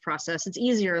arduous process. It's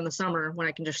easier in the summer when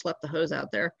I can just schlep the hose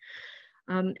out there.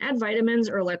 Add vitamins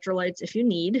or electrolytes if you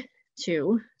need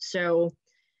to. So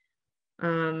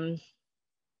I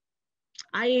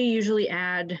usually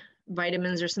add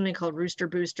vitamins or something called Rooster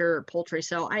Booster or Poultry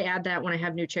Cell. I add that when I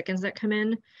have new chickens that come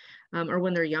in or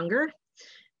when they're younger.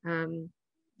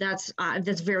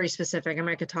 That's very specific.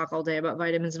 I could talk all day about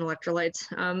vitamins and electrolytes.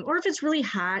 Or if it's really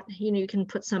hot, you can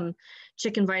put some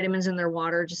chicken vitamins in their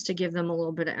water just to give them a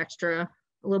little bit of extra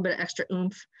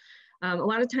oomph. A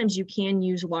lot of times you can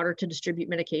use water to distribute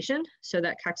medication. So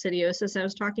that coccidiosis I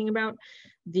was talking about,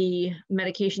 the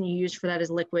medication you use for that is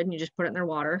liquid and you just put it in their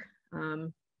water.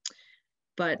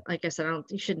 But like I said,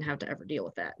 you shouldn't have to ever deal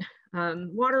with that.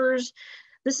 Waterers,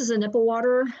 this is a nipple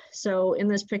water. So in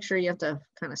this picture, you have to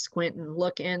kind of squint and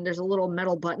look in. There's a little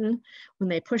metal button. When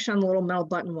they push on the little metal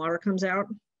button, water comes out.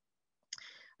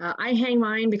 I hang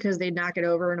mine because they knock it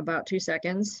over in about 2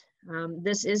 seconds.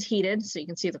 This is heated, so you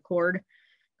can see the cord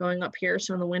going up here.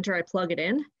 So in the winter, I plug it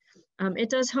in.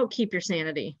 It does help keep your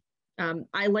sanity.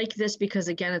 I like this because,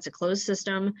 again, it's a closed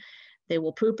system. They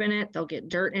will poop in it. They'll get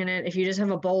dirt in it. If you just have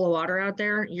a bowl of water out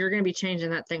there, you're going to be changing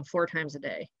that thing 4 times a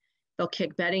day. They'll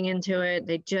kick bedding into it.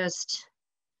 They're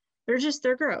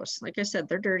gross. Like I said,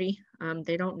 they're dirty.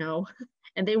 They don't know,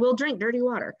 and they will drink dirty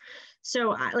water.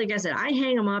 So like I said, I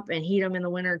hang them up and heat them in the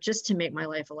winter just to make my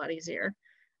life a lot easier.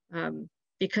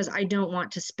 Because I don't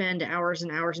want to spend hours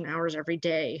and hours and hours every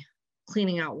day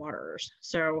cleaning out waterers.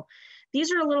 So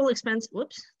these are a little expensive.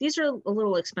 Whoops. These are a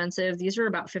little expensive. These are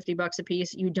about $50 a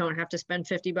piece. You don't have to spend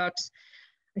 $50. I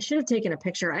should have taken a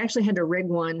picture. I actually had to rig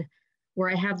one where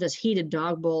I have this heated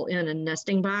dog bowl in a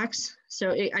nesting box.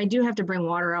 So I do have to bring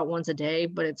water out once a day,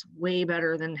 but it's way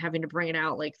better than having to bring it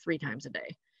out like 3 times a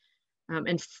day.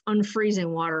 And unfreezing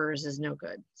waterers is no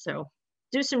good. So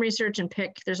do some research and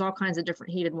pick. There's all kinds of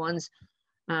different heated ones.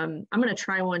 I'm going to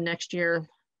try one next year.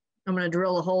 I'm going to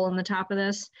drill a hole in the top of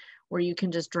this where you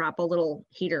can just drop a little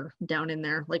heater down in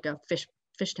there, like a fish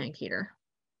tank heater.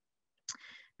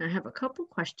 And I have a couple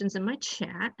questions in my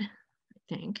chat, I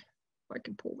think. If I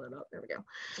can pull that up, there we go.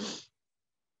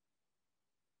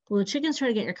 Will the chickens try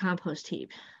to get your compost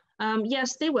heap?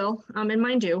 Yes, they will, and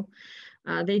mine do.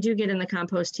 They do get in the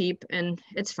compost heap and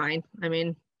it's fine. I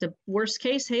mean, the worst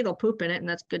case, hey, they'll poop in it and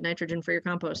that's good nitrogen for your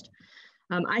compost.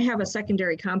 I have a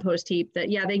secondary compost heap that,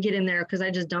 yeah, they get in there because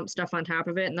I just dump stuff on top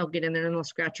of it and they'll get in there and they'll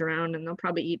scratch around and they'll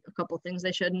probably eat a couple things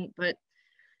they shouldn't, but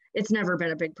it's never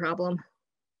been a big problem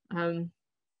other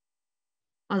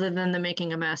than them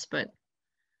making a mess. But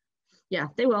yeah,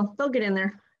 they'll get in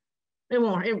there. It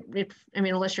won't, I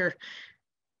mean, unless you're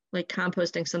like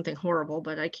composting something horrible,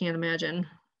 but I can't imagine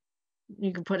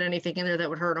you can put anything in there that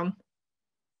would hurt them.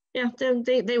 Yeah,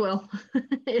 they will.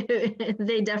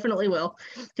 They definitely will,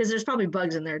 because there's probably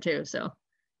bugs in there too. So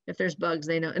if there's bugs,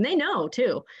 they know, and they know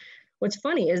too. What's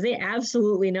funny is they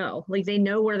absolutely know, like they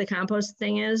know where the compost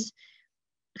thing is,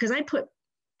 because I put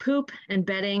poop and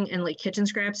bedding and like kitchen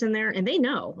scraps in there and they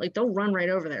know, like they'll run right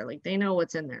over there. Like they know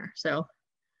what's in there. So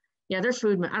yeah, they're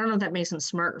food. I don't know if that makes them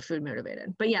smart or food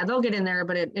motivated, but yeah, they'll get in there,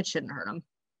 but it shouldn't hurt them.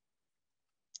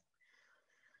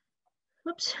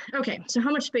 Whoops. Okay, so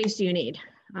how much space do you need?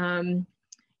 In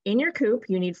your coop,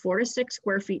 you need 4 to 6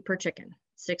 square feet per chicken,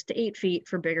 6 to 8 feet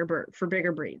for bigger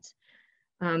breeds.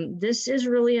 This is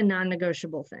really a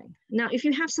non-negotiable thing. Now, if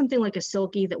you have something like a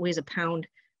silkie that weighs a pound,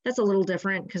 that's a little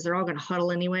different because they're all going to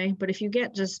huddle anyway. But if you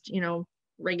get just,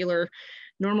 regular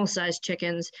normal sized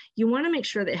chickens, you want to make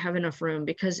sure they have enough room,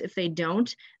 because if they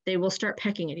don't, they will start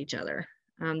pecking at each other.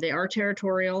 They are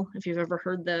territorial. If you've ever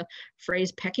heard the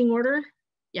phrase pecking order,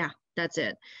 yeah, that's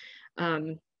it.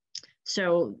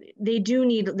 So they do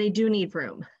need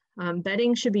room.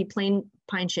 Bedding should be plain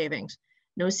pine shavings,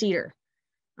 no cedar.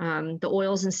 The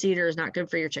oils and cedar is not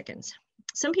good for your chickens.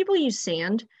 Some people use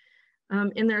sand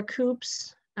in their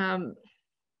coops.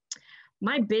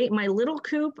 My little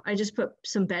coop, I just put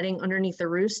some bedding underneath the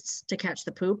roosts to catch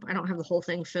the poop. I don't have the whole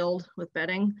thing filled with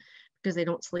bedding because they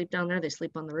don't sleep down there. They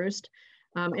sleep on the roost.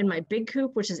 In my big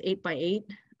coop, which is 8 by 8,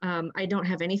 I don't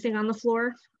have anything on the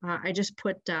floor. I just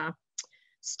put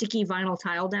sticky vinyl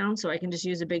tile down so I can just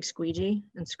use a big squeegee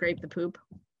and scrape the poop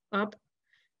up.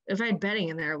 If I had bedding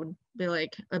in there, it would be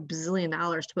like $1 bazillion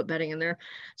to put bedding in there.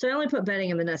 So I only put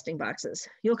bedding in the nesting boxes.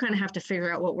 You'll kind of have to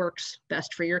figure out what works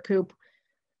best for your coop.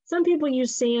 Some people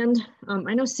use sand.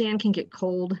 I know sand can get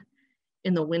cold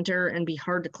in the winter and be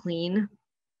hard to clean.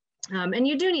 And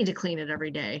you do need to clean it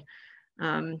every day.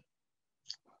 You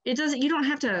don't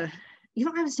have to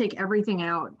take everything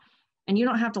out, and you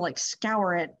don't have to like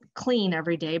scour it clean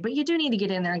every day, but you do need to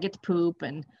get in there and get the poop.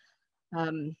 And,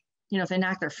 if they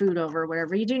knock their food over or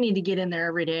whatever, you do need to get in there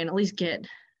every day and at least get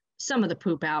some of the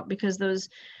poop out, because those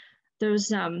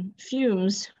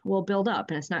fumes will build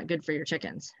up and it's not good for your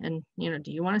chickens. And,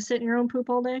 do you want to sit in your own poop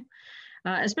all day?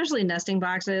 Especially nesting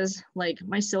boxes. Like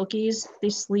my silkies, they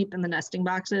sleep in the nesting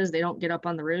boxes. They don't get up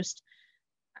on the roost.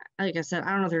 Like I said,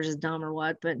 I don't know if they're just dumb or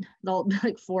what, but they'll be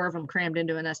like 4 of them crammed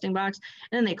into a nesting box,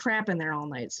 and then they crap in there all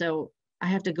night. So I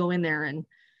have to go in there and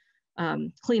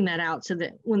clean that out so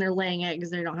that when they're laying eggs,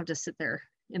 they don't have to sit there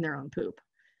in their own poop.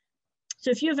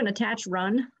 So if you have an attached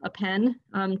run, a pen,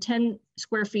 10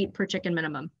 square feet per chicken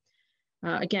minimum.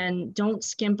 Again, don't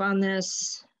skimp on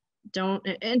this.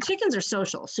 And chickens are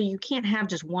social, so you can't have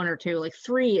just one or two. Like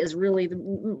 3 is really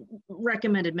the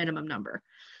recommended minimum number.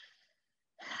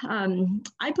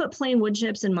 I put plain wood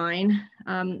chips in mine.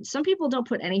 Some people don't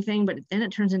put anything, but then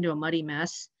it turns into a muddy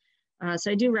mess.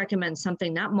 So I do recommend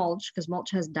something, not mulch, because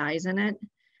mulch has dyes in it.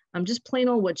 Just plain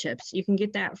old wood chips. You can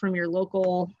get that from your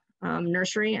local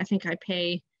nursery. I think I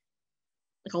pay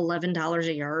like $11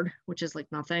 a yard, which is like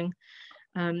nothing.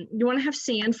 You want to have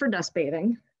sand for dust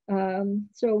bathing.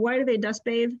 So why do they dust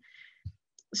bathe?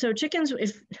 So chickens,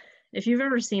 if you've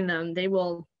ever seen them, they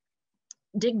will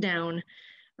dig down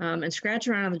and scratch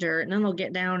around in the dirt, and then they'll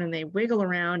get down and they wiggle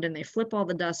around and they flip all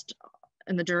the dust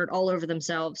and the dirt all over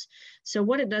themselves. So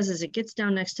what it does is it gets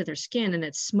down next to their skin and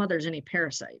it smothers any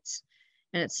parasites,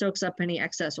 and it soaks up any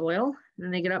excess oil, and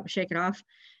then they get up and shake it off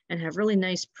and have really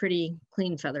nice, pretty,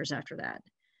 clean feathers after that.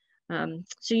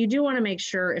 So you do want to make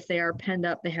sure if they are penned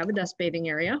up, they have a dust bathing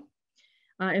area.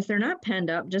 If they're not penned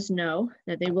up, just know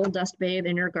that they will dust bathe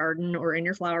in your garden or in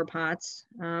your flower pots,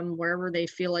 wherever they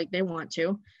feel like they want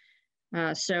to.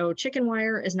 So chicken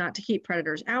wire is not to keep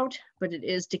predators out, but it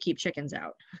is to keep chickens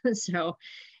out. So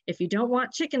if you don't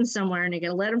want chickens somewhere and you're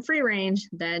going to let them free range,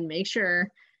 then make sure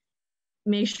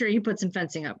you put some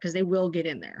fencing up, because they will get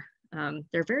in there.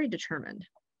 They're very determined.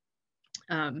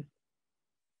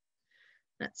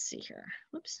 Let's see here.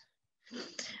 Whoops.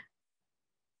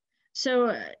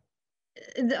 So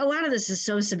a lot of this is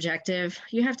so subjective.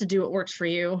 You have to do what works for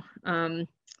you. I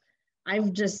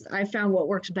found what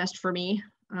works best for me.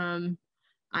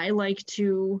 I like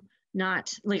to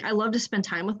I love to spend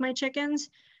time with my chickens,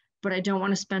 but I don't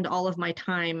want to spend all of my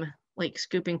time like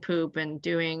scooping poop and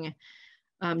doing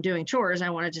chores. I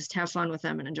want to just have fun with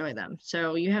them and enjoy them.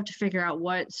 So you have to figure out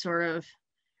what sort of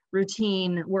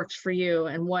routine works for you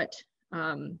and what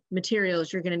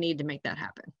materials you're going to need to make that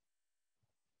happen.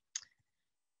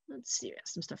 Let's see, we have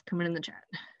some stuff coming in the chat.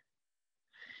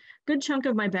 Good chunk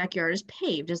of my backyard is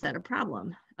paved. Is that a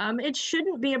problem? It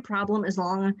shouldn't be a problem as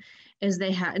long as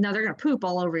they have, now they're going to poop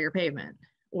all over your pavement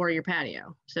or your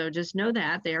patio. So just know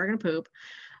that they are going to poop.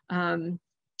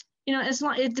 You know,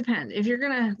 it depends. If you're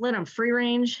going to let them free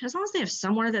range, as long as they have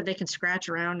somewhere that they can scratch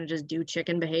around and just do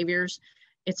chicken behaviors,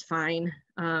 it's fine.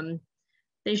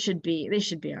 They should be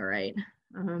all right.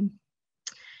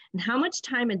 And how much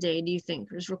time a day do you think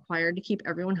is required to keep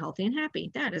everyone healthy and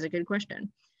happy? That is a good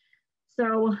question.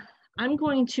 So I'm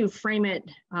going to frame it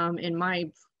in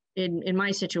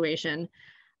my situation.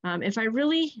 If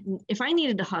I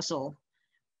needed to hustle,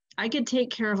 I could take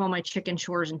care of all my chicken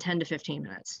chores in 10 to 15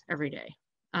 minutes every day,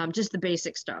 just the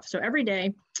basic stuff. So every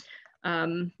day,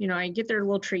 you know, I get their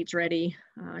little treats ready.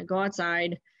 I go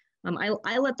outside.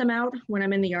 I let them out when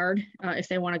I'm in the yard if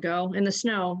they want to go. In the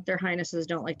snow, their highnesses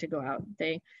don't like to go out.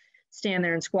 They stand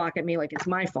there and squawk at me like it's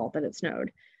my fault that it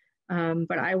snowed.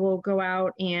 But I will go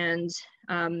out and,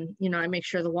 you know, I make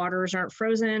sure the waters aren't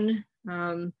frozen,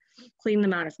 clean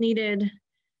them out if needed,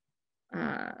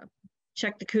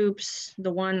 check the coops.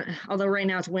 Although right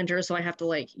now it's winter, so I have to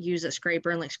like use a scraper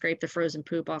and like scrape the frozen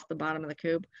poop off the bottom of the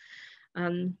coop.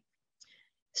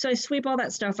 So I sweep all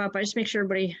that stuff up. I just make sure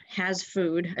everybody has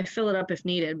food. I fill it up if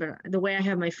needed, but the way I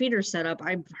have my feeders set up,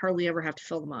 I hardly ever have to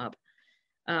fill them up.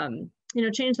 You know,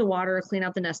 change the water, clean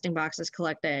out the nesting boxes,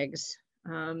 collect eggs.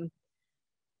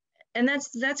 And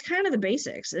that's kind of the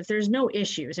basics. If there's no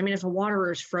issues, I mean, if a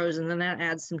waterer is frozen, then that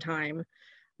adds some time.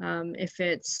 If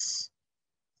it's,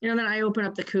 you know, then I open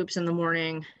up the coops in the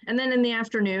morning, and then in the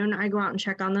afternoon, I go out and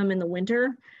check on them in the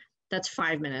winter. That's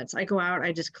 5 minutes. I go out,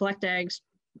 I just collect eggs.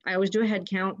 I always do a head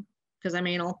count because I'm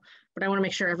anal, but I want to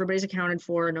make sure everybody's accounted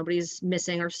for, nobody's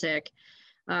missing or sick.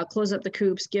 Close up the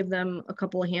coops, give them a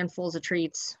couple of handfuls of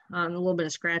treats, a little bit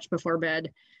of scratch before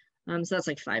bed. So that's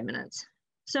like 5 minutes.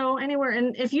 So anywhere,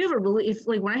 and if you have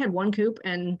like when I had one coop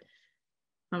and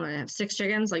I'm gonna have 6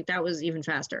 chickens, like that was even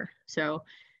faster. So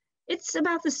it's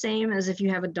about the same as if you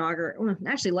have a dog, or well,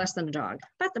 actually less than a dog,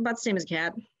 about the same as a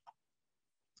cat.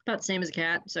 About the same as a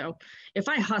cat. So if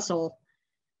I hustle,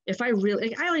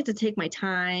 I like to take my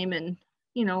time and,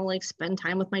 you know, like spend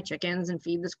time with my chickens and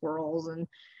feed the squirrels and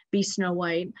be Snow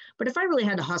White. But if I really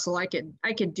had to hustle, I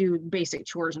could do basic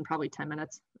chores in probably 10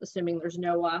 minutes, assuming there's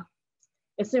no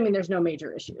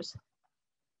major issues.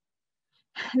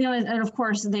 And of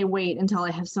course they wait until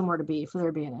I have somewhere to be for there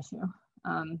to be an issue.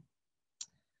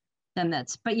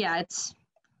 But yeah, it's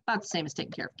about the same as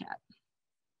taking care of a cat.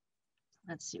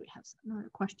 Let's see, we have another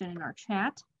question in our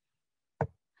chat.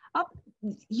 Oh,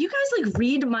 you guys like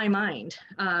read my mind.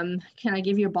 Can I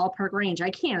give you a ballpark range? I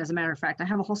can, as a matter of fact. I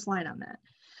have a whole slide on that.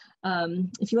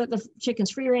 If you let the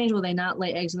chickens free range, will they not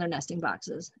lay eggs in their nesting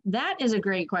boxes? That is a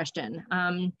great question.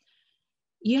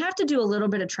 You have to do a little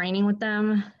bit of training with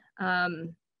them,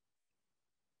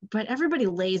 but everybody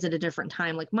lays at a different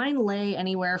time. Like mine lay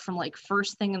anywhere from like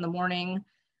first thing in the morning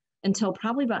until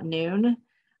probably about noon.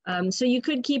 So you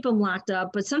could keep them locked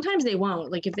up, but sometimes they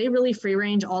won't. Like if they really free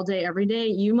range all day, every day,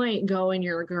 you might go in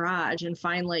your garage and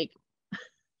find like,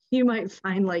 you might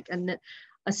find like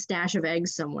a stash of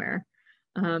eggs somewhere.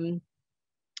 Mine,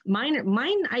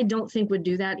 I don't think would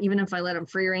do that even if I let them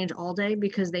free range all day,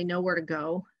 because they know where to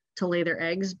go to lay their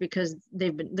eggs, because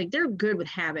they've been like, they're good with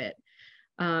habit.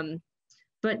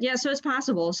 But yeah, so it's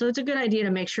possible. So it's a good idea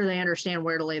to make sure they understand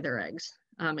where to lay their eggs,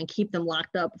 and keep them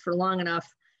locked up for long enough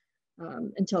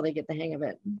until they get the hang of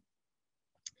it. And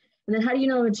then how do you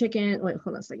know a chicken, wait,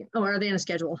 hold on a second. Oh, are they on a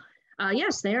schedule?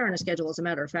 Yes, they are on a schedule, as a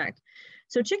matter of fact.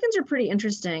 So chickens are pretty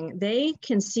interesting. They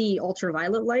can see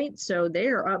ultraviolet light, so they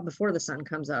are up before the sun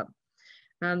comes up.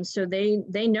 So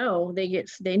they know they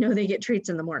get treats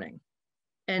in the morning.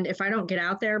 And if I don't get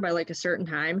out there by like a certain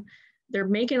time, they're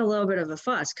making a little bit of a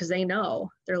fuss because they know.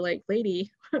 They're like,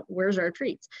 lady, where's our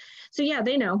treats? So yeah,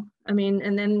 they know. I mean,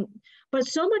 and then, but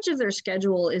so much of their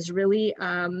schedule is really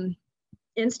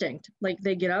instinct. Like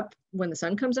they get up when the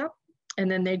sun comes up, and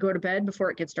then they go to bed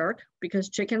before it gets dark, because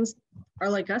chickens are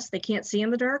like us. They can't see in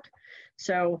the dark.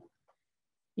 So,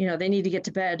 you know, they need to get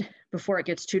to bed before it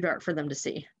gets too dark for them to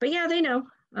see. But yeah, they know.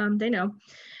 They know.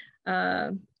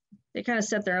 They kind of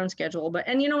set their own schedule. But,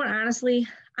 and you know what, honestly,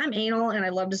 I'm anal and I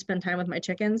love to spend time with my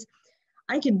chickens.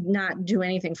 I could not do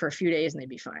anything for a few days and they'd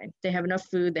be fine. They have enough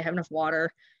food. They have enough water.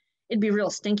 It'd be real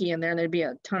stinky in there and there'd be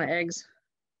a ton of eggs.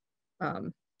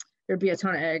 There'd be a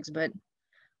ton of eggs, but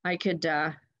I could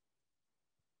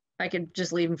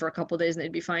just leave them for a couple of days and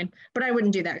they'd be fine. But I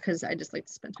wouldn't do that because I just like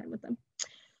to spend time with them.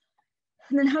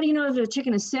 And then how do you know if a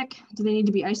chicken is sick? Do they need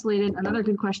to be isolated? Another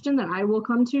good question that I will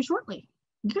come to shortly.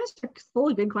 You guys are full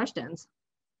of good questions.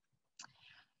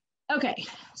 Okay,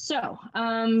 so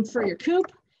for your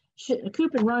coop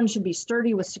and run should be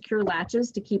sturdy with secure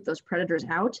latches to keep those predators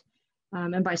out.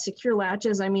 And by secure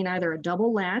latches, I mean either a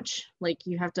double latch, like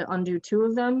you have to undo 2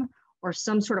 of them, or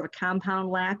some sort of a compound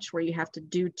latch where you have to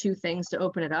do 2 things to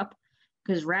open it up,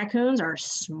 because raccoons are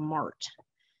smart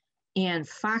and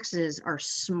foxes are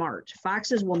smart.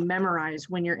 Foxes will memorize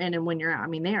when you're in and when you're out. I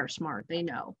mean, they are smart, they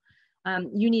know.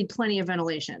 You need plenty of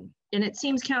ventilation. And it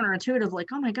seems counterintuitive, like,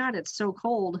 oh my God, it's so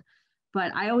cold.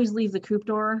 But I always leave the coop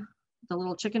door, the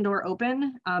little chicken door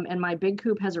open, and my big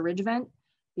coop has a ridge vent,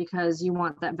 because you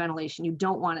want that ventilation. You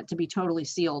don't want it to be totally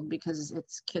sealed because it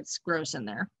gets gross in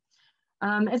there.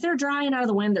 If they're dry and out of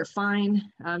the wind, they're fine.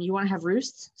 You want to have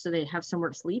roosts so they have somewhere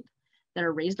to sleep that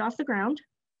are raised off the ground.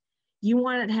 You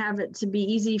want to have it to be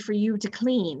easy for you to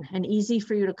clean and easy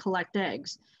for you to collect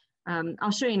eggs.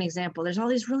 I'll show you an example. There's all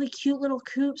these really cute little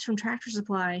coops from Tractor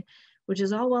Supply, which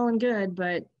is all well and good,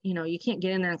 but you know, you can't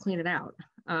get in there and clean it out.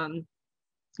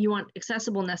 You want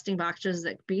accessible nesting boxes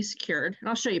that be secured. And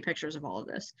I'll show you pictures of all of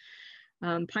this.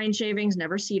 Pine shavings,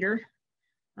 never cedar.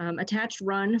 Attached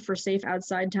run for safe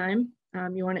outside time.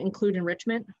 You want to include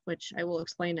enrichment, which I will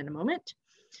explain in a moment.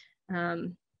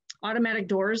 Automatic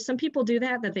doors. Some people do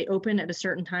that they open at a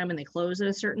certain time and they close at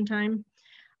a certain time.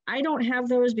 I don't have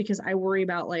those because I worry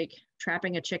about like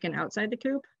trapping a chicken outside the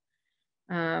coop.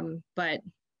 But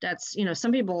that's, you know,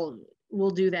 some people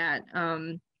will do that.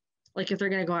 Like if they're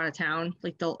going to go out of town,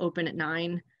 like they'll open at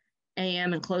 9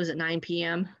 a.m. and close at 9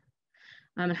 p.m.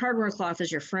 And hardware cloth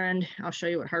is your friend. I'll show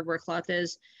you what hardware cloth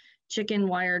is. Chicken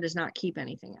wire does not keep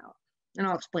anything out. And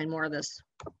I'll explain more of this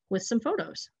with some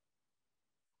photos.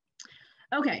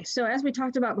 Okay, so as we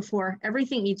talked about before,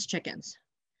 everything eats chickens.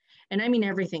 And I mean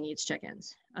everything eats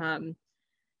chickens.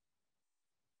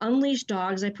 Unleashed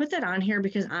dogs, I put that on here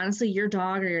because honestly, your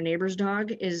dog or your neighbor's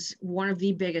dog is one of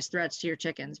the biggest threats to your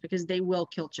chickens, because they will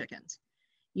kill chickens.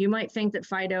 You might think that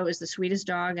Fido is the sweetest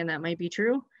dog, and that might be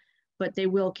true, but they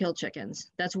will kill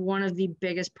chickens. That's one of the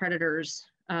biggest predators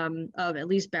of at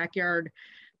least backyard,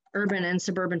 urban and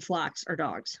suburban flocks are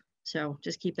dogs. So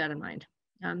just keep that in mind.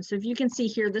 So if you can see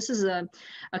here, this is a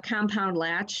compound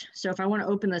latch. So if I want to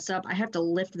open this up, I have to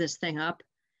lift this thing up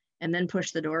and then push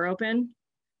the door open.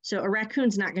 So a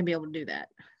raccoon's not going to be able to do that.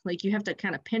 Like you have to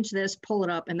kind of pinch this, pull it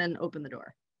up, and then open the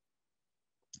door.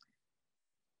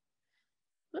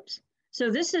 Whoops.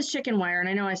 So this is chicken wire, and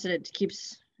I know I said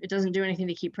it doesn't do anything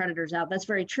to keep predators out. That's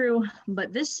very true,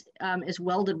 but this is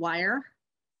welded wire.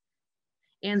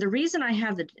 And the reason I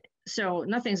have so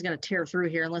nothing's going to tear through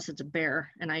here unless it's a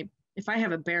bear. And if I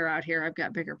have a bear out here, I've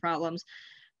got bigger problems.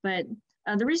 But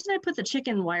the reason I put the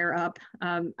chicken wire up,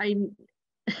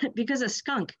 because a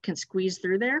skunk can squeeze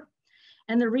through there.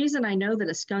 And the reason I know that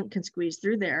a skunk can squeeze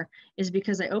through there is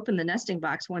because I opened the nesting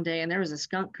box one day and there was a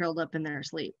skunk curled up in there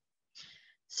asleep.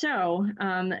 So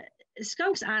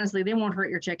skunks, honestly, they won't hurt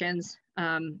your chickens.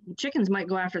 Chickens might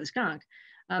go after the skunk.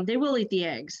 They will eat the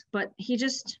eggs, but he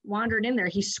just wandered in there.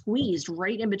 He squeezed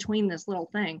right in between this little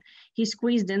thing. He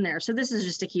squeezed in there. So this is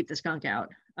just to keep the skunk out,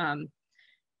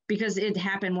 because it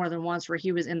happened more than once where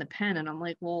he was in the pen and I'm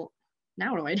like, well,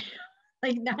 now what do I do?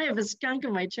 Like now I have a skunk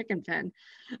in my chicken pen.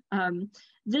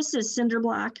 This is cinder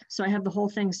block. So I have the whole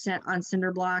thing set on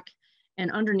cinder block. And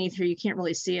underneath here, you can't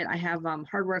really see it. I have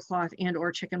hardware cloth and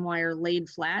or chicken wire laid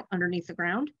flat underneath the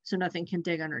ground so nothing can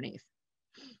dig underneath.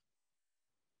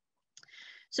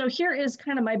 So here is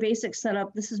kind of my basic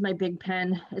setup. This is my big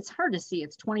pen. It's hard to see.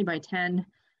 It's 20 by 10.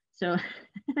 So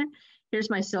here's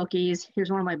my silkies.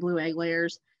 Here's one of my blue egg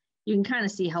layers. You can kind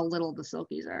of see how little the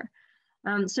silkies are.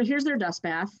 So here's their dust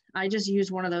bath. I just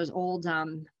use one of those old,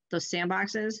 those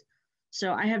sandboxes.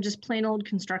 So I have just plain old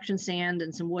construction sand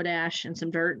and some wood ash and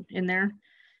some dirt in there.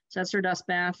 So that's their dust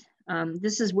bath.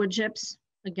 This is wood chips.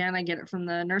 Again, I get it from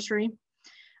the nursery.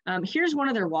 Here's one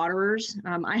of their waterers.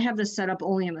 I have this set up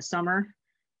only in the summer.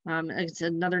 It's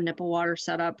another nipple water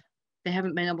setup. They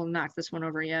haven't been able to knock this one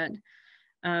over yet.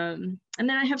 And then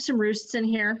I have some roosts in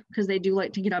here because they do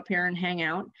like to get up here and hang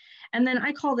out. And then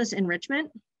I call this enrichment.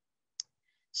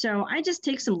 So I just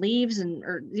take some leaves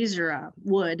or these are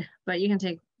wood, but you can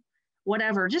take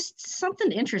whatever, just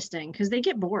something interesting because they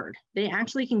get bored. They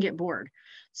actually can get bored.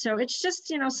 So it's just,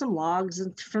 you know, some logs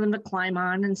for them to climb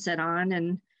on and sit on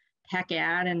and peck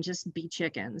at and just be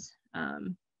chickens.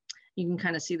 You can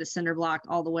kind of see the cinder block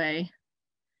all the way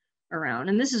around.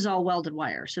 And this is all welded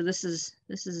wire. So this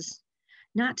is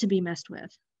not to be messed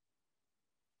with.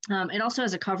 It also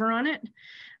has a cover on it.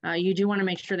 You do want to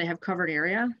make sure they have covered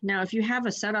area. Now, if you have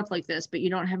a setup like this, but you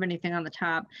don't have anything on the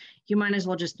top, you might as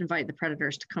well just invite the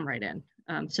predators to come right in.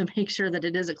 So make sure that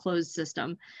it is a closed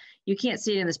system. You can't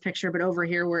see it in this picture, but over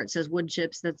here where it says wood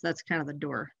chips, that's kind of the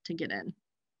door to get in.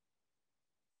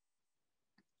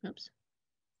 Oops.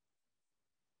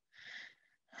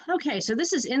 Okay, so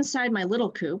this is inside my little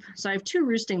coop. So I have 2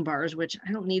 roosting bars, which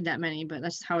I don't need that many, but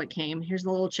that's how it came. Here's the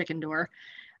little chicken door.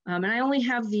 And I only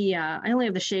have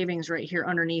the shavings right here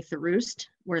underneath the roost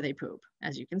where they poop.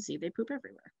 As you can see, they poop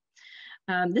everywhere.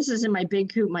 This is in my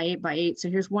big coop, my 8x8. So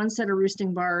here's one set of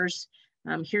roosting bars.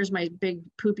 Here's my big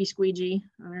poopy squeegee.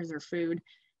 There's their food.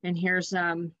 And here's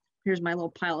my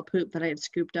little pile of poop that I had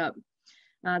scooped up.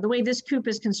 The way this coop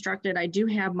is constructed, I do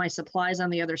have my supplies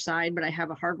on the other side, but I have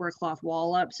a hardware cloth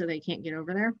wall up so they can't get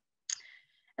over there.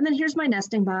 And then here's my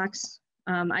nesting box.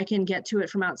 I can get to it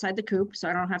from outside the coop, so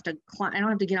I don't have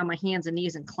to get on my hands and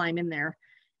knees and climb in there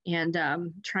and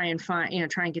try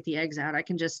and get the eggs out. I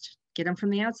can just get them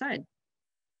from the outside.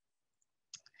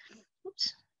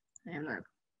 Oops. And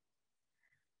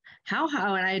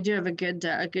and I do have a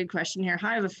good question here. How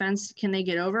high of a fence can they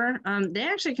get over? They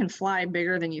actually can fly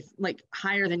bigger than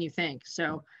higher than you think.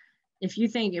 So if you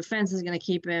think a fence is going to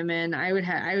keep them in, I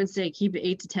would say keep it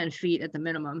 8 to 10 feet at the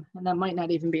minimum, and that might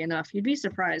not even be enough. You'd be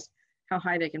surprised how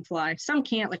high they can fly. Some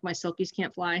can't, like my silkies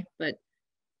can't fly, and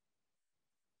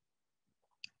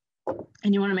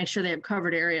you want to make sure they have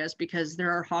covered areas because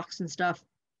there are hawks and stuff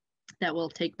that will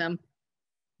take them.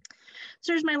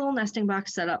 So there's my little nesting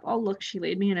box set up. Oh, look, she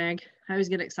laid me an egg. I always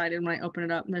get excited when I open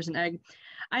it up and there's an egg.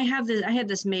 I had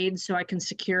this made so I can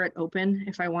secure it open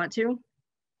if I want to.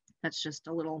 That's just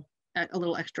a little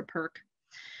extra perk.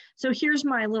 So here's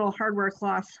my little hardware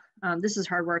cloth. This is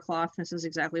hardware cloth. This is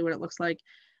exactly what it looks like.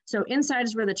 So inside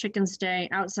is where the chickens stay.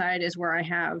 Outside is where I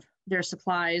have their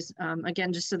supplies.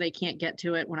 Again, just so they can't get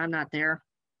to it when I'm not there.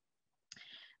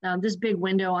 This big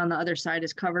window on the other side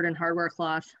is covered in hardware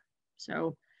cloth.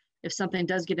 So if something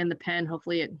does get in the pen,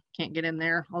 hopefully it can't get in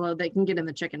there, although they can get in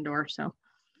the chicken door. So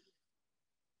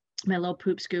my little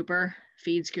poop scooper,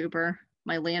 feed scooper,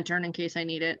 my lantern in case I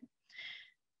need it.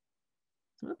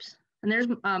 Whoops. And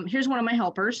here's one of my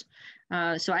helpers.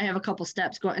 So I have a couple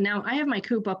steps going. Now I have my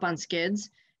coop up on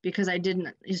skids because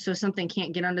so something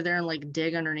can't get under there and like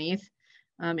dig underneath.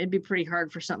 It'd be pretty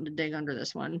hard for something to dig under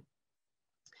this one.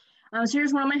 So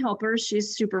here's one of my helpers.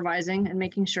 She's supervising and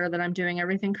making sure that I'm doing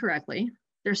everything correctly.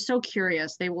 They're so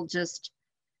curious. They're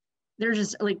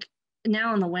just like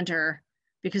now in the winter,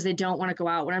 because they don't want to go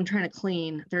out when I'm trying to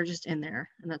clean, they're just in there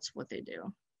and that's what they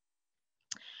do.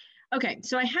 Okay,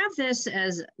 so I have this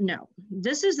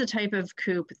this is the type of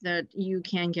coop that you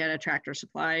can get at Tractor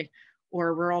Supply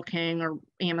or Rural King or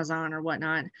Amazon or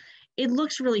whatnot. It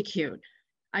looks really cute.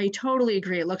 I totally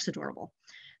agree, it looks adorable.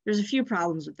 There's a few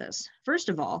problems with this. First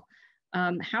of all,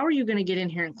 how are you going to get in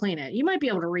here and clean it? You might be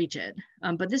able to reach it,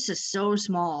 but this is so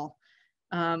small.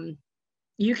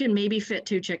 You can maybe fit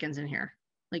 2 chickens in here,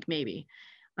 like maybe.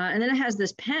 And then it has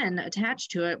this pen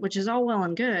attached to it, which is all well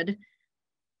and good,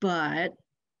 but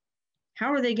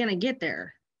How are they going to get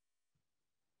there?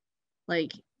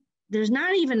 Like, there's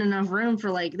not even enough room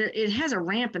for like, it has a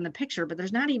ramp in the picture, but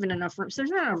there's not even enough room. So there's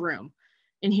not enough room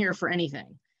in here for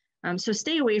anything. So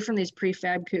stay away from these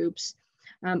prefab coops.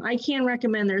 I can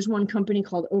recommend, there's one company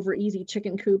called Over Easy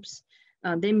Chicken Coops.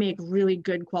 They make really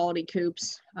good quality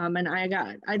coops. And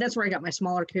that's where I got my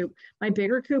smaller coop. My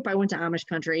bigger coop, I went to Amish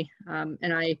country, and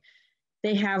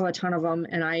they have a ton of them.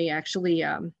 And I actually,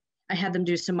 I had them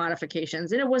do some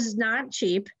modifications, and it was not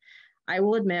cheap. I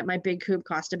will admit my big coop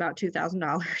cost about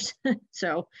 $2,000.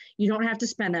 So you don't have to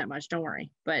spend that much, don't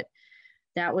worry. But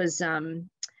that was,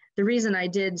 the reason I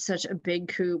did such a big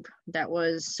coop that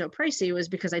was so pricey was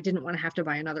because I didn't want to have to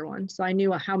buy another one. So I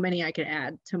knew how many I could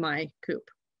add to my coop.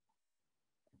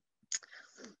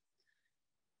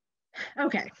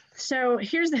 Okay, so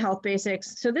here's the health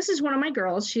basics. So this is one of my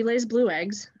girls. She lays blue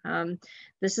eggs.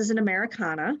 This is an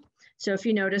Americana. So if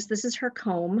you notice, this is her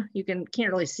comb. You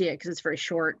can't really see it because it's very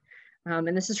short.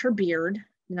 And this is her beard.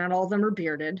 Not all of them are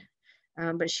bearded,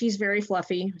 but she's very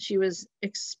fluffy. She was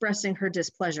expressing her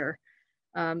displeasure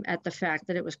at the fact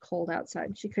that it was cold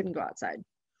outside. She couldn't go outside.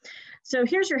 So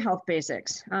here's your health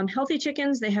basics. Healthy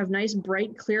chickens, they have nice,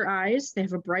 bright, clear eyes. They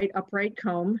have a bright, upright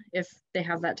comb if they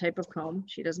have that type of comb.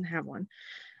 She doesn't have one.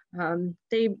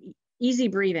 They easy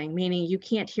breathing, meaning you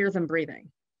can't hear them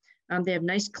breathing. They have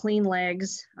nice, clean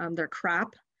legs. Their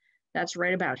crop, that's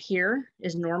right about here,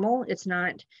 is normal. It's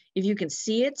not, if you can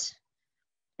see it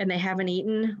and they haven't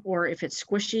eaten, or if it's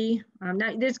squishy,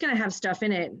 it's going to have stuff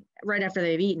in it right after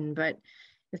they've eaten, but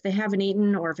if they haven't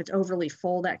eaten or if it's overly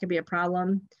full, that could be a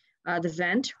problem. The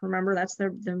vent, remember, that's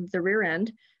the rear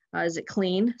end. Is it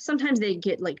clean? Sometimes they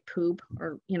get like poop,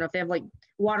 or if they have like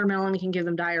watermelon, it can give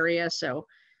them diarrhea. So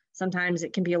sometimes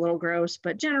it can be a little gross,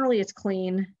 but generally it's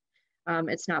clean.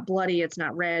 It's not bloody, it's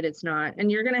not red, it's not, and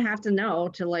you're gonna have to know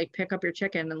to like pick up your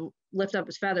chicken and lift up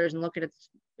its feathers and look at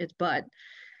its butt.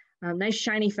 Nice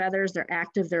shiny feathers, they're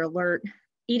active, they're alert,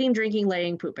 eating, drinking,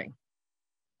 laying, pooping.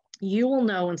 You will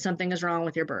know when something is wrong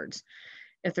with your birds.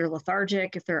 If they're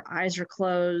lethargic, if their eyes are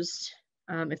closed,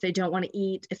 if they don't want to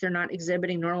eat, if they're not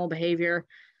exhibiting normal behavior.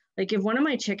 Like if one of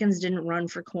my chickens didn't run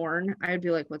for corn, I would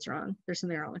be like, what's wrong? There's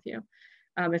something wrong with you.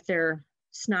 If they're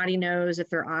snotty nose, if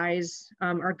their eyes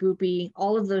are goopy,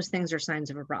 all of those things are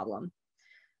signs of a problem.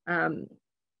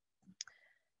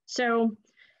 So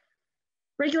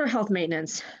regular health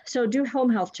maintenance. So do home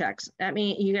health checks. That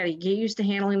means you got to get used to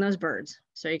handling those birds.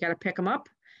 So you got to pick them up,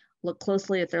 look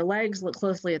closely at their legs, look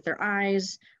closely at their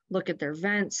eyes, look at their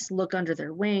vents, look under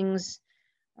their wings.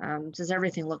 Does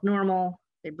everything look normal?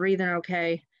 They breathing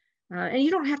okay? And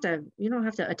you don't have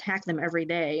to attack them every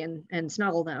day and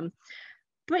snuggle them.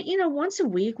 But once a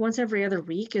week, once every other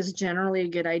week is generally a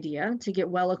good idea to get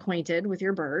well acquainted with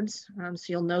your birds, so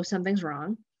you'll know something's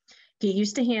wrong. Get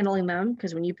used to handling them,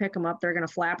 because when you pick them up, they're going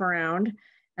to flap around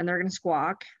and they're going to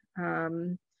squawk.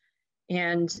 And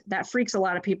that freaks a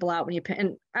lot of people out when you pick.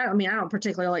 And I don't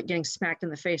particularly like getting smacked in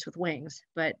the face with wings,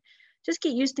 but just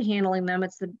get used to handling them.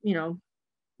 It's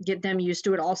get them used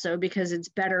to it also, because it's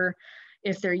better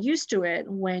if they're used to it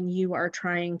when you are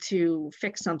trying to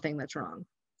fix something that's wrong.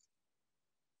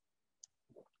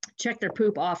 Check their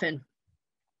poop often.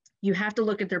 You have to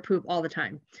look at their poop all the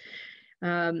time.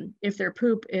 If their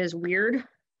poop is weird, and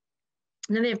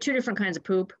then they have two different kinds of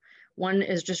poop. One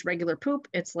is just regular poop.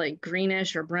 It's like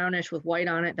greenish or brownish with white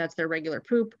on it. That's their regular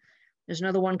poop. There's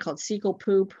another one called cecal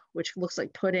poop, which looks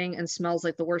like pudding and smells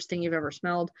like the worst thing you've ever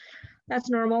smelled.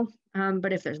 That's normal.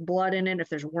 But if there's blood in it, if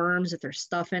there's worms, if there's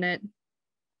stuff in it,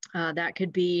 that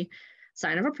could be a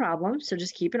sign of a problem. So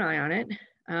just keep an eye on it.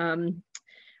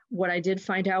 What I did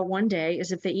find out one day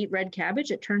is if they eat red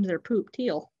cabbage, it turns their poop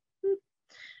teal.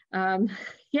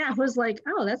 Yeah, I was like,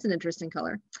 oh, that's an interesting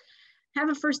color. Have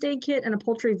a first aid kit and a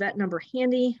poultry vet number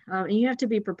handy, and you have to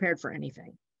be prepared for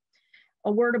anything.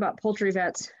 A word about poultry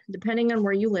vets: depending on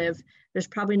where you live, there's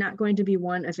probably not going to be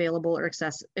one available or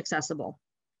accessible.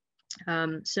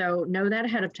 So know that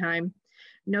ahead of time.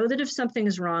 Know that if something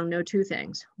is wrong, know two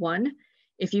things. One,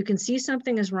 if you can see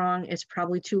something is wrong, it's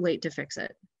probably too late to fix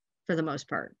it for the most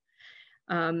part.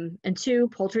 And two,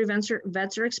 poultry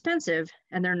vets are expensive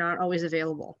and they're not always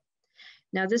available.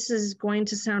 Now, this is going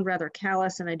to sound rather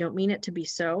callous, and I don't mean it to be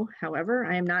so. However,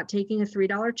 I am not taking a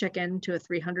 $3 chicken to a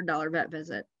 $300 vet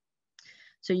visit.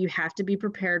 So you have to be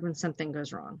prepared when something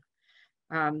goes wrong.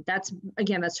 That's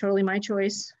totally my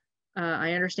choice.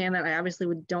 I understand that I obviously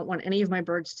don't want any of my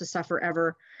birds to suffer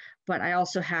ever, but I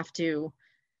also have to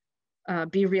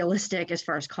be realistic as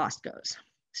far as cost goes.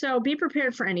 So be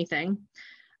prepared for anything.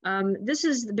 This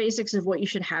is the basics of what you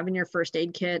should have in your first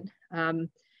aid kit.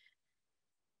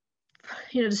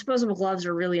 Disposable gloves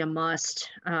are really a must.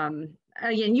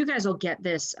 again, you guys will get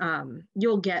this,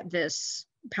 you'll get this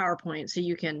PowerPoint, so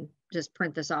you can just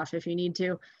print this off if you need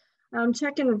to.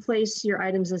 Check and replace your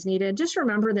items as needed. Just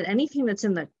remember that anything that's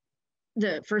in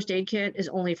the first aid kit is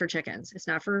only for chickens. It's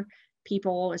not for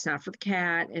people. It's not for the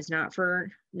cat. It's not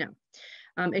for, no.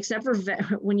 Except for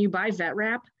when you buy vet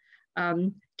wrap,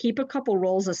 keep a couple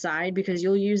rolls aside because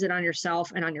you'll use it on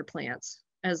yourself and on your plants.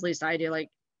 At least I do. Like,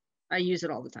 I use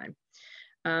it all the time.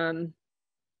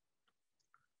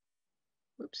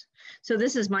 Oops. So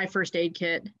this is my first aid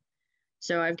kit.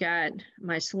 So I've got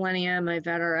my selenium, my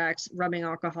VetRx, rubbing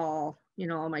alcohol, you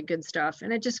know, all my good stuff.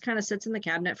 And it just kind of sits in the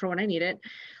cabinet for when I need it.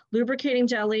 Lubricating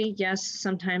jelly, yes,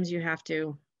 sometimes you have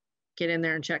to get in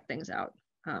there and check things out.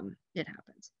 It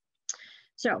happens.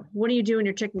 So what do you do when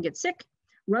your chicken gets sick?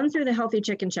 Run through the healthy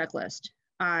chicken checklist.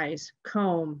 Eyes,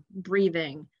 comb,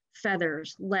 breathing,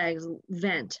 feathers, legs,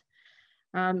 vent.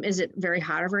 Is it very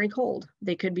hot or very cold?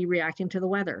 They could be reacting to the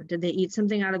weather. Did they eat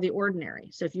something out of the ordinary?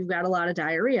 So if you've got a lot of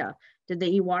diarrhea, did they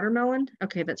eat watermelon?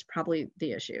 Okay, that's probably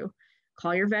the issue.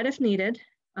 Call your vet if needed.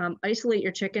 Isolate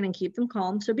your chicken and keep them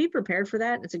calm. So be prepared for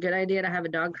that. It's a good idea to have a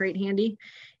dog crate handy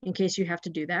in case you have to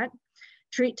do that.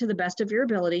 Treat to the best of your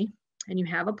ability, and you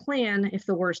have a plan if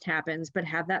the worst happens, but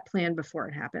have that plan before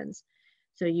it happens.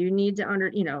 So you need to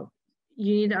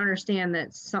understand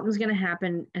that something's going to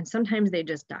happen, and sometimes they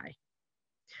just die.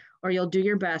 Or you'll do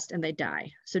your best and they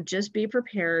die. So just be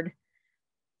prepared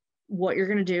what you're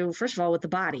going to do, first of all, with the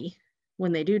body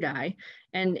when they do die.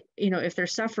 And, you know, if they're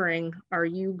suffering, are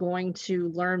you going to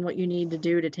learn what you need to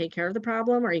do to take care of the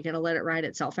problem? Or are you going to let it ride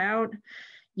itself out?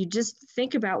 You just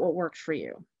think about what works for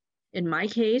you. In my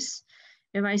case,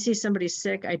 if I see somebody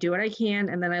sick, I do what I can,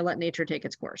 and then I let nature take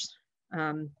its course.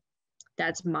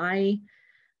 That's my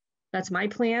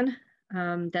plan.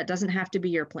 That doesn't have to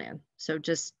be your plan. So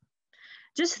just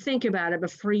think about it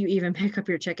before you even pick up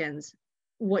your chickens,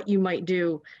 what you might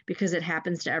do, because it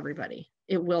happens to everybody.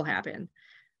 It will happen.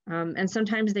 And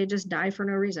sometimes they just die for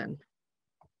no reason.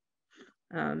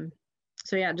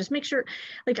 So yeah, just make sure,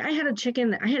 like I had a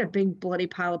chicken, I had a big bloody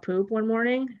pile of poop one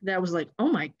morning that was like,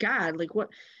 oh my God, like what?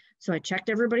 So I checked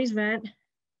everybody's vent.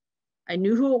 I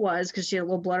knew who it was because she had a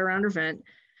little blood around her vent,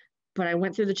 but I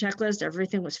went through the checklist.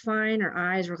 Everything was fine. Her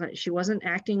eyes were, she wasn't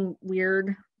acting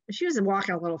weird. She was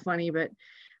walking a little funny, but I'm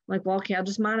like, well, okay, I'll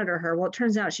just monitor her. Well, it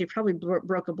turns out she probably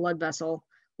broke a blood vessel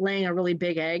laying a really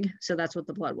big egg. So that's what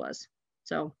the blood was.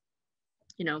 So,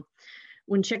 you know,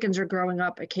 when chickens are growing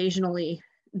up, occasionally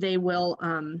they'll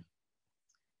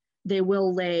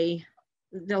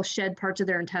shed parts of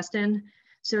their intestine.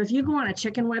 So if you go on a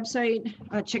chicken website,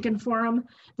 a chicken forum,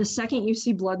 the second you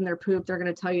see blood in their poop, they're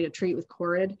going to tell you to treat with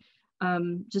Corid.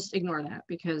 Just ignore that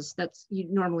because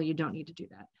normally you don't need to do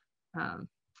that.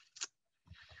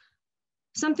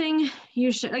 Something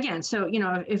you should, again, so, you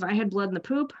know, if I had blood in the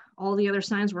poop, all the other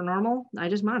signs were normal, I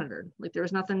just monitored. Like there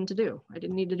was nothing to do. I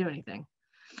didn't need to do anything.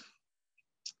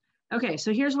 Okay,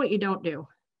 so here's what you don't do.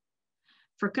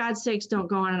 For God's sakes, don't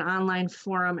go on an online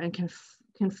forum and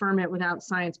confirm it without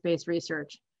science-based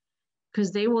research,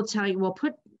 because they will tell you, well,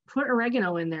 put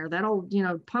oregano in there. That'll, you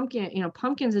know,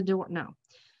 pumpkins no.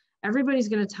 Everybody's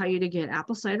going to tell you to get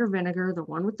apple cider vinegar, the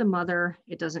one with the mother.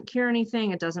 It doesn't cure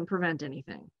anything. It doesn't prevent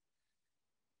anything.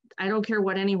 I don't care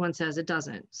what anyone says, it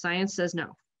doesn't. Science says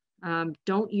no.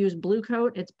 Don't use Blue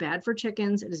Coat. It's bad for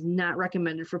chickens. It is not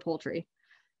recommended for poultry.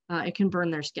 It can burn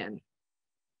their skin.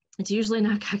 It's usually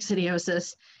not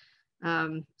coccidiosis.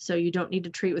 So you don't need to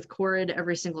treat with Corid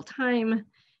every single time.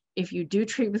 If you do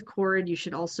treat with Corid, you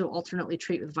should also alternately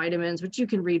treat with vitamins, which you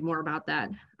can read more about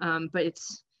that. But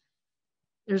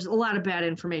there's a lot of bad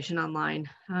information online.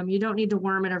 You don't need to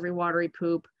worm at every watery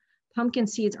poop. Pumpkin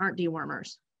seeds aren't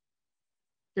dewormers.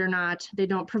 They're not, they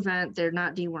don't prevent, they're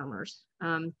not dewormers.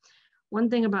 One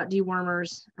thing about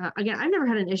dewormers, again, I've never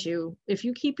had an issue. If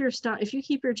you keep your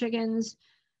chickens,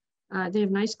 they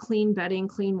have nice clean bedding,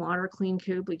 clean water, clean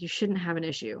coop, like you shouldn't have an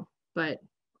issue. But,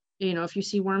 you know, if you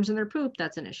see worms in their poop,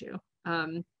 that's an issue.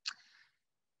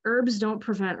 Herbs don't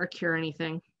prevent or cure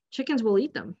anything. Chickens will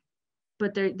eat them,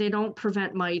 but they don't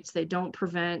prevent mites. They don't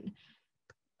prevent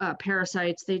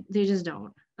parasites. They just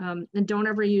don't. And don't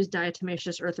ever use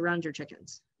diatomaceous earth around your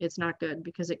chickens. It's not good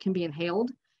because it can be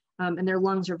inhaled and their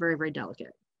lungs are very, very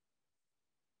delicate.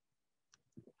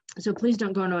 So please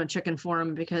don't go into a chicken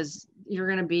forum because you're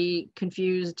going to be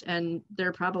confused and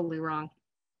they're probably wrong.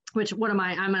 Which, what am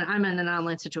I? I'm in an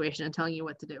online situation and telling you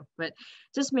what to do. But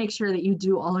just make sure that you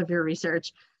do all of your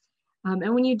research.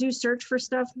 And when you do search for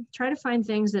stuff, try to find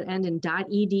things that end in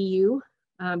 .edu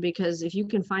because if you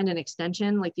can find an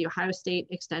extension, like the Ohio State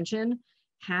extension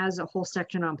has a whole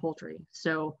section on poultry.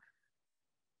 So,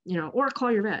 you know, or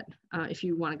call your vet if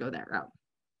you want to go that route.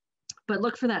 But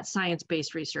look for that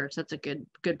science-based research. That's a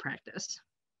good practice.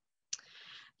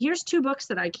 Here's 2 books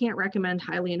that I can't recommend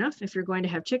highly enough if you're going to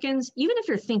have chickens. Even if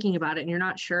you're thinking about it and you're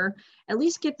not sure, at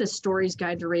least get the Story's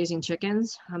Guide to Raising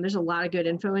Chickens. There's a lot of good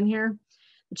info in here.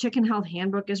 The Chicken Health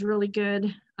Handbook is really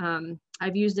good.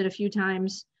 I've used it a few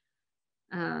times.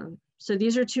 So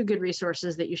these are 2 good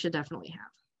resources that you should definitely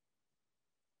have.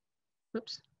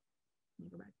 Whoops, let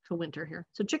me go back to winter here.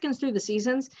 So chickens through the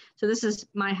seasons. So this is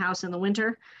my house in the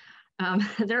winter.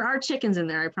 There are chickens in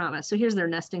there, I promise. So here's their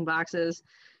nesting boxes.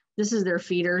 This is their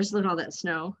feeders. Look at all that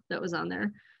snow that was on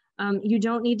there. You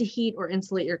don't need to heat or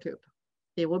insulate your coop.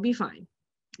 They will be fine.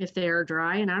 If they are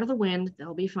dry and out of the wind,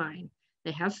 they'll be fine.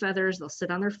 They have feathers. They'll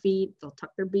sit on their feet. They'll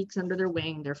tuck their beaks under their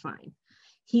wing. They're fine.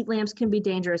 Heat lamps can be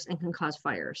dangerous and can cause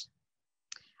fires.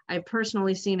 I've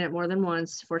personally seen it more than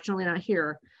once, fortunately not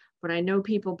here, but I know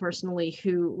people personally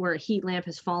where a heat lamp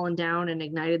has fallen down and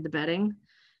ignited the bedding.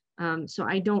 So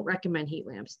I don't recommend heat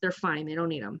lamps. They're fine. They don't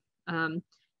need them.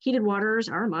 Heated waters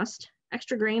are a must.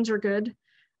 Extra grains are good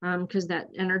because that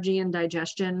energy and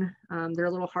digestion, they're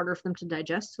a little harder for them to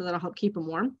digest, so that'll help keep them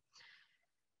warm.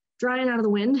 Dry and out of the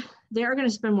wind, they are going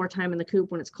to spend more time in the coop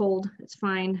when it's cold. It's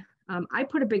fine. I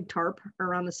put a big tarp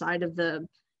around the side of the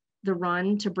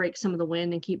run to break some of the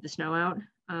wind and keep the snow out.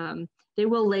 They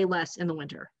will lay less in the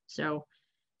winter. So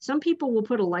some people will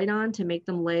put a light on to make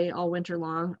them lay all winter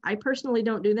long. I personally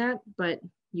don't do that, but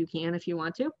you can if you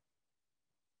want to.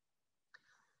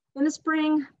 In the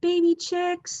spring, baby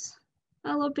chicks.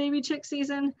 I love baby chick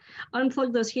season.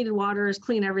 Unplug those heated waters,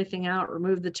 clean everything out,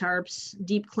 remove the tarps,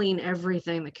 deep clean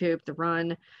everything, the coop, the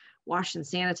run, wash and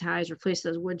sanitize, replace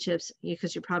those wood chips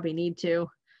because you probably need to.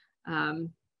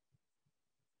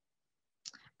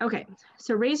 Okay,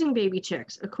 so raising baby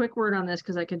chicks. A quick word on this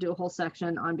because I could do a whole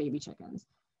section on baby chickens.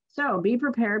 So be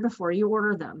prepared before you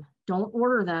order them. Don't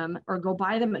order them or go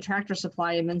buy them at Tractor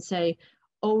Supply and then say,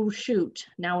 oh shoot,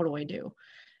 now what do I do?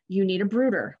 You need a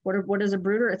brooder. What is a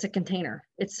brooder? It's a container.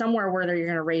 It's somewhere where you're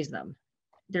gonna raise them.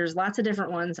 There's lots of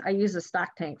different ones. I use a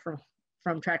stock tank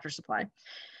from Tractor Supply.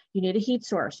 You need a heat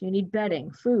source. You need bedding,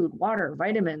 food, water,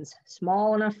 vitamins,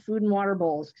 small enough food and water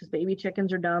bowls because baby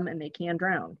chickens are dumb and they can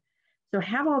drown. So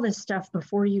have all this stuff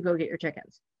before you go get your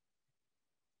chickens.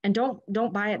 And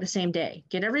don't buy it the same day.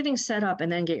 Get everything set up and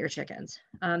then get your chickens.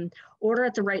 Order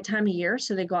at the right time of year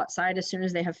so they go outside as soon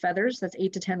as they have feathers. That's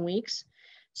 8 to 10 weeks.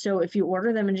 So if you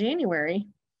order them in January,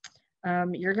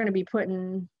 you're going to be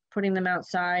putting them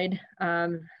outside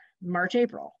March,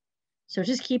 April. So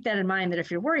just keep that in mind that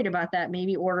if you're worried about that,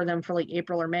 maybe order them for like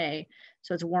April or May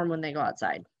so it's warm when they go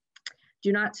outside.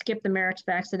 Do not skip the Merrick's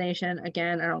vaccination.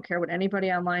 Again, I don't care what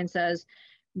anybody online says,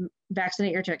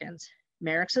 vaccinate your chickens.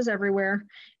 Merrick's is everywhere.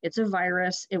 It's a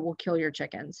virus. It will kill your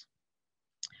chickens.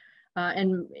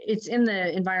 And it's in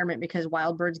the environment because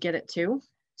wild birds get it too.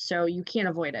 So you can't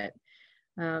avoid it.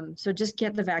 So just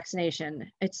get the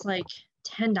vaccination. It's like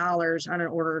 $10 on an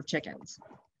order of chickens.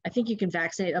 I think you can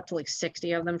vaccinate up to like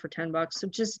 60 of them for $10. So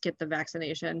just get the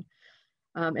vaccination.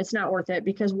 It's not worth it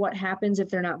because what happens if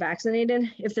they're not vaccinated?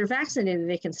 If they're vaccinated,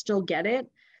 they can still get it,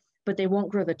 but they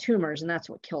won't grow the tumors and that's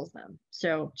what kills them.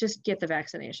 So just get the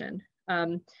vaccination.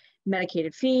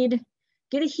 Medicated feed,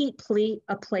 get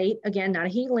a plate, again, not a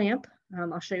heat lamp.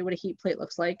 I'll show you what a heat plate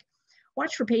looks like.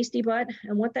 Watch for pasty butt,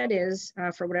 and what that is,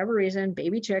 for whatever reason,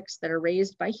 baby chicks that are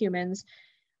raised by humans,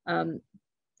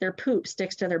 their poop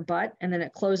sticks to their butt and then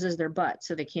it closes their butt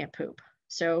so they can't poop.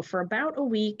 So for about a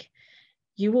week,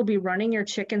 you will be running your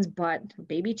chicken's butt,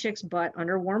 baby chick's butt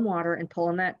under warm water and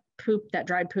pulling that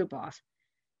dried poop off.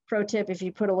 Pro tip, if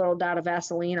you put a little dot of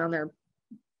Vaseline on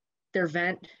their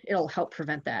vent, it'll help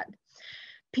prevent that.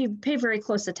 Pay very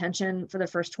close attention for the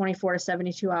first 24 to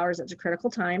 72 hours. That's a critical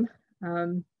time.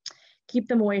 Keep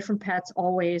them away from pets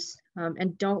always,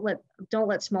 and don't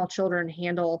let small children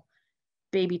handle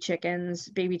baby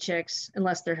chicks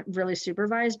unless they're really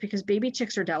supervised because baby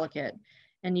chicks are delicate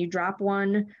and you drop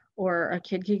one or a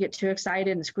kid could get too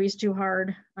excited and squeeze too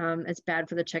hard. It's bad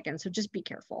for the chicken, so just be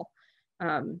careful.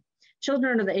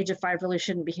 Children under the age of 5 really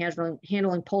shouldn't be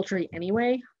handling poultry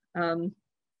anyway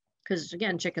because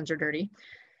again, chickens are dirty.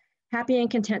 Happy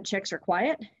and content chicks are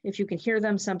quiet. If you can hear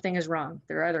them, something is wrong.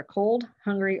 They're either cold,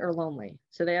 hungry, or lonely.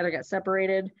 So they either got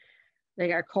separated, they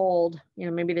got cold,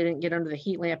 maybe they didn't get under the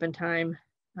heat lamp in time.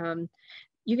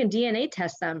 You can DNA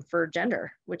test them for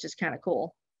gender, which is kind of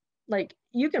cool. Like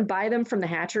you can buy them from the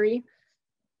hatchery,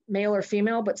 male or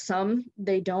female, but some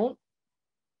they don't.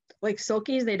 Like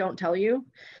silkies, they don't tell you.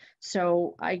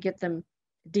 So I get them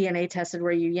DNA tested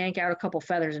where you yank out a couple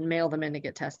feathers and mail them in to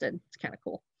get tested. It's kind of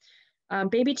cool.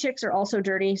 Baby chicks are also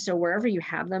dirty. So wherever you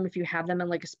have them, if you have them in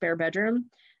like a spare bedroom,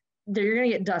 you're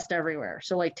going to get dust everywhere.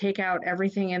 So like take out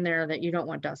everything in there that you don't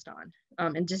want dust on,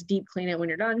 and just deep clean it when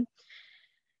you're done.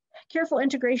 Careful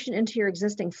integration into your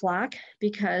existing flock,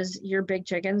 because your big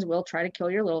chickens will try to kill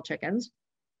your little chickens.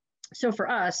 So for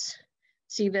us,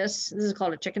 see this is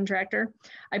called a chicken tractor.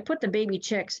 I put the baby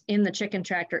chicks in the chicken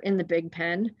tractor in the big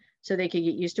pen so they could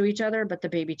get used to each other, but the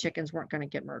baby chickens weren't going to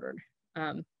get murdered.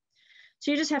 So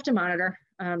you just have to monitor.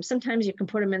 Sometimes you can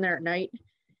put them in there at night,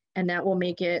 and that will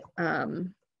make it,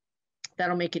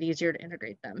 that'll make it easier to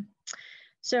integrate them.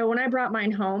 So when I brought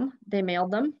mine home, they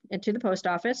mailed them into the post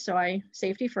office. So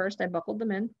safety first, I buckled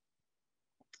them in.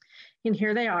 And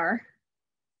here they are.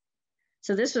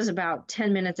 So this was about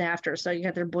 10 minutes after. So you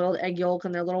got their boiled egg yolk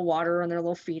and their little water and their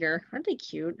little feeder. Aren't they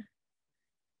cute?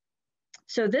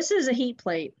 So this is a heat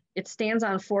plate. It stands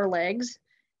on 4 legs,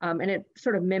 and it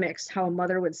sort of mimics how a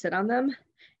mother would sit on them.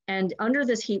 And under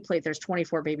this heat plate, there's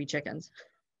 24 baby chickens.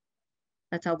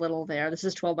 That's how little they are. This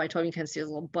is 12 by 12. You can see his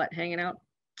little butt hanging out.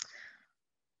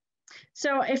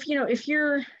 So if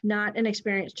you're not an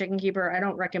experienced chicken keeper, I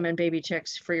don't recommend baby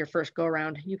chicks for your first go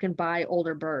around. You can buy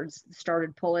older birds,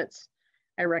 started pullets.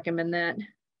 I recommend that.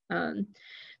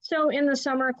 So in the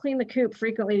summer, clean the coop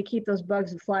frequently to keep those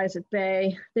bugs and flies at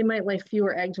bay. They might lay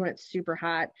fewer eggs when it's super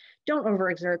hot. Don't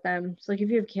overexert them. So like if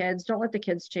you have kids, don't let the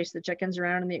kids chase the chickens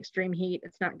around in the extreme heat.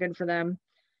 It's not good for them.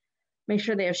 Make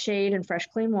sure they have shade and fresh,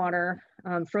 clean water.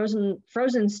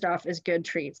 Frozen stuff is good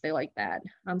treats. They like that.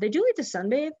 They do like to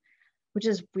sunbathe, which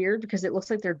is weird because it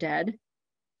looks like they're dead.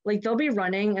 Like they'll be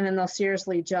running and then they'll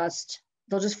seriously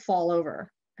they'll just fall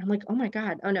over. I'm like, oh my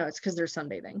God. Oh no, it's because they're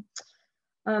sunbathing.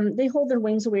 They hold their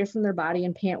wings away from their body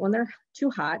and pant when they're too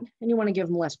hot, and you want to give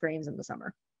them less grains in the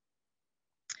summer.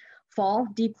 Fall,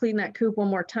 deep clean that coop one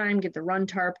more time, get the run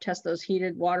tarp, test those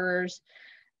heated waterers.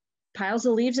 Piles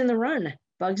of leaves in the run,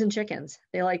 bugs and chickens,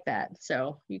 they like that.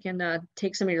 So you can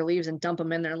take some of your leaves and dump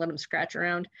them in there and let them scratch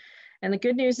around. And the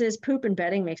good news is poop and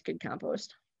bedding makes good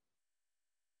compost.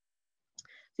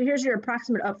 So here's your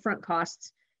approximate upfront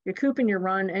costs. Your coop and your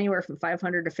run, anywhere from $500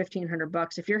 to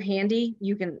 $1,500. If you're handy,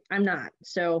 you can, I'm not.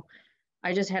 So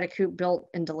I just had a coop built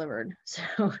and delivered.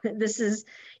 So this is,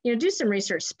 do some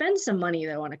research, spend some money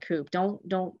though on a coop.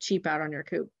 Don't cheap out on your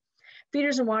coop.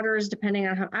 Feeders and waterers, depending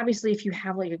on how, obviously if you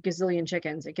have like a gazillion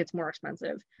chickens, it gets more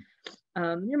expensive.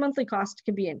 Your monthly cost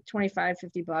could be $25,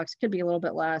 $50, could be a little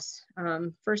bit less.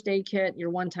 First aid kit, your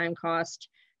one-time cost.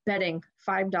 Bedding,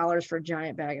 $5 for a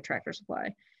giant bag of Tractor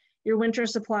Supply. Your winter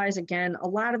supplies, again, a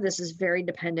lot of this is very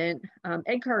dependent.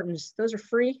 Egg cartons, those are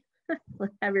free.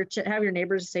 have your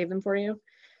neighbors save them for you.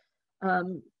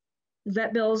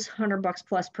 Vet bills, $100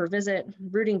 plus per visit.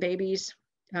 Brooding babies,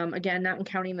 again, not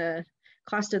counting the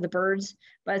cost of the birds.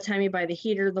 By the time you buy the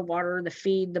heater, the water, the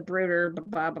feed, the brooder, it's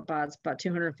about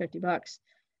 $250.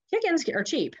 Chickens are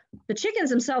cheap. The chickens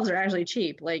themselves are actually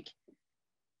cheap. Like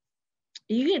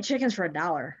you can get chickens for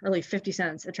 $1 or like 50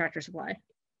 cents at Tractor Supply.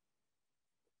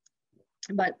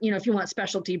 But if you want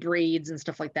specialty breeds and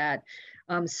stuff like that,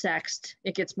 sexed,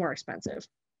 it gets more expensive.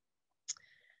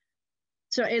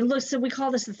 So we call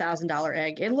this the $1,000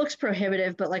 egg. It looks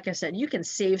prohibitive, but like I said, you can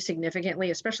save significantly,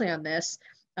 especially on this,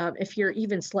 if you're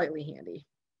even slightly handy.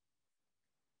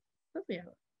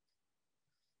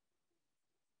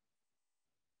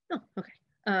 Oh,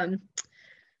 okay.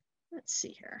 Let's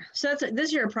see here. So this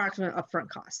is your approximate upfront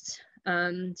costs.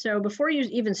 So before you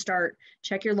even start,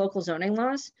 check your local zoning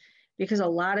laws, because a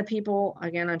lot of people,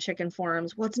 again, on chicken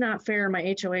forums, well, it's not fair.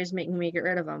 My HOA is making me get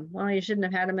rid of them. Well, you shouldn't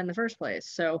have had them in the first place.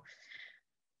 So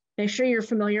make sure you're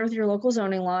familiar with your local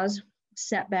zoning laws,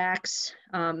 setbacks.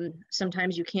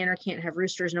 Sometimes you can or can't have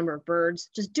roosters, number of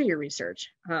birds. Just do your research.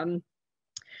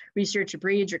 Research your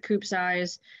breeds, your coop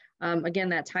size. Again,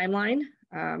 that timeline.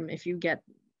 If you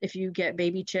get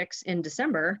baby chicks in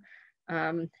December,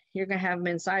 you're gonna have them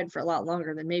inside for a lot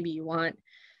longer than maybe you want.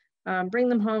 Bring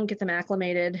them home, get them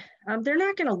acclimated. They're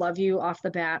not gonna love you off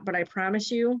the bat, but I promise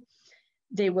you,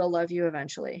 they will love you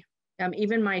eventually.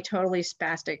 Even my totally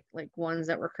spastic ones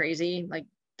that were crazy,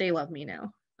 they love me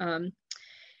now.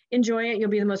 Enjoy it.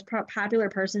 You'll be the most popular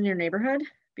person in your neighborhood,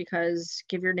 because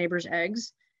give your neighbors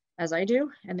eggs, as I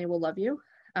do, and they will love you.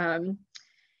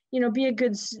 Be a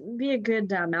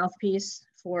good mouthpiece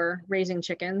for raising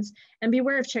chickens, and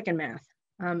beware of chicken math.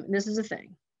 This is a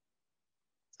thing.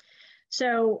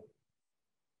 So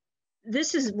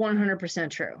this is 100%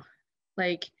 true.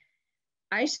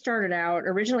 I started out,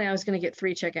 originally I was going to get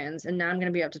 3 chickens, and now I'm going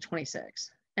to be up to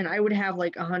 26. And I would have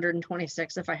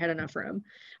 126 if I had enough room.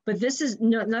 But this is,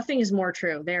 nothing is more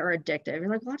true. They are addictive. You're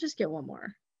like, well, I'll just get one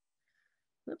more.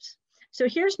 Oops. So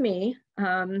here's me.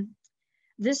 Here's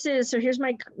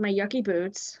my yucky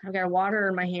boots. I've got water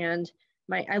in my hand.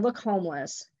 I look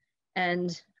homeless.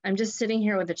 And I'm just sitting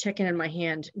here with a chicken in my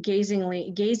hand, gazing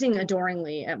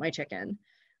adoringly at my chicken.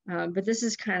 But this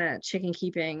is kind of chicken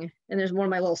keeping. And there's one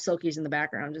of my little silkies in the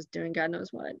background just doing God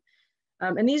knows what.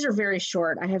 And these are very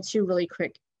short. I have 2 really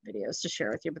quick videos to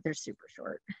share with you, but they're super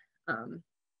short.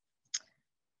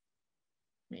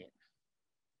 Wait,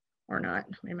 or not,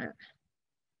 wait a minute.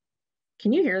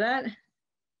 Can you hear that?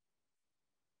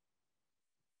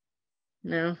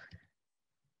 No.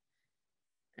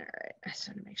 All right, I just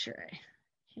want to make sure hey,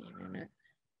 wait a minute.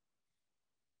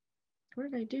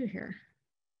 What did I do here?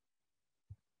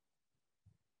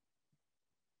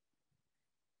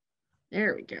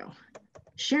 There we go.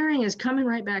 Sharing is coming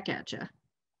right back at you.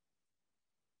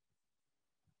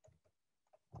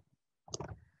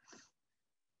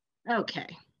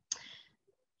 Okay,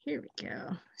 here we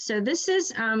go. So this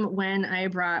is when I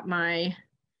brought my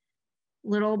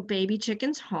little baby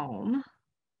chickens home.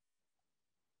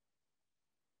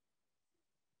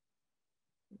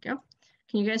 There we go.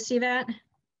 Can you guys see that?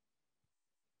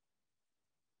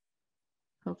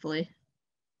 Hopefully.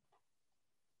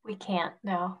 We can't,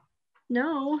 no.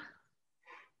 No.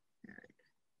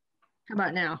 How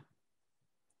about now?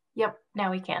 Yep,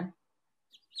 now we can.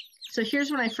 So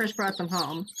here's when I first brought them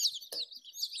home,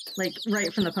 like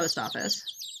right from the post office.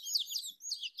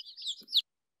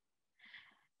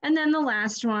 And then the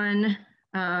last one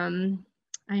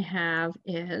I have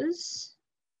is,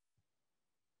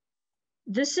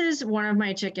 this is one of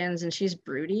my chickens and she's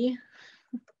broody.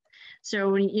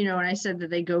 So when, you know, when I said that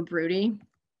they go broody,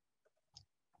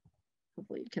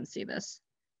 hopefully you can see this.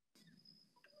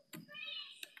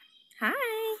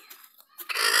 Hi.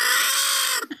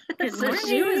 So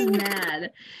she was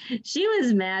mad. She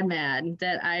was mad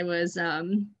that I was,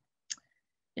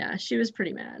 yeah, she was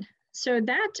pretty mad. So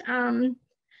that,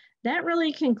 that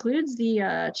really concludes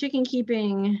the chicken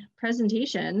keeping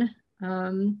presentation.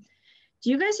 Do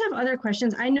you guys have other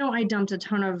questions? I know I dumped a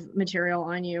ton of material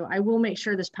on you. I will make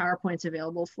sure this PowerPoint's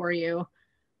available for you.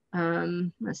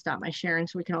 I'm gonna stop my sharing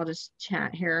so we can all just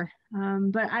chat here.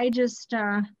 But I just,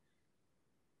 oh,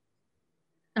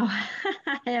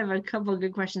 I have a couple of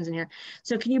good questions in here.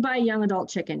 So can you buy a young adult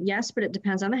chicken? Yes, but it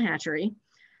depends on the hatchery.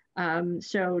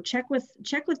 So check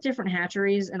with different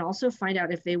hatcheries and also find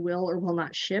out if they will or will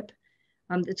not ship.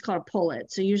 It's called a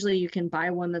pullet. So usually you can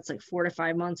buy one that's like 4 to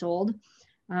 5 months old.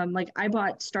 Like I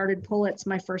bought started pullets,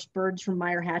 my first birds from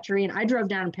Meyer Hatchery, and I drove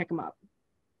down and pick them up.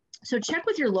 So check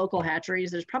with your local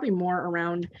hatcheries. There's probably more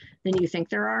around than you think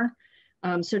there are.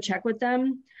 So check with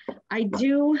them. I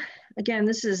do, again,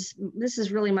 this is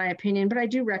really my opinion, but I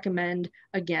do recommend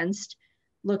against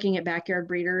looking at backyard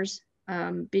breeders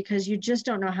because you just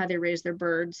don't know how they raise their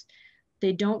birds.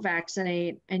 They don't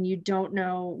vaccinate and you don't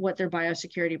know what their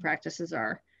biosecurity practices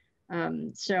are.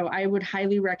 So I would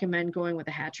highly recommend going with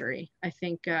a hatchery. I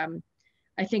think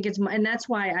it's, and that's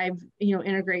why I've, you know,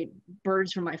 integrate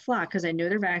birds from my flock because I know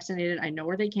they're vaccinated. I know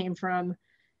where they came from.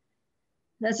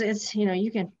 It's, you know,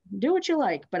 you can do what you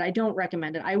like, but I don't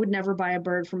recommend it. I would never buy a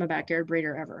bird from a backyard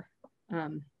breeder ever.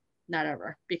 Not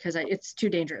ever, because it's too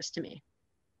dangerous to me.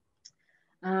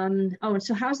 Oh,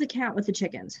 so how's the cat with the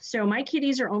chickens? So my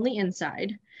kitties are only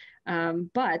inside,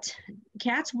 but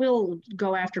cats will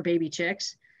go after baby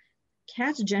chicks.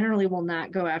 Cats generally will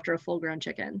not go after a full-grown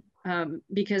chicken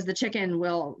because the chicken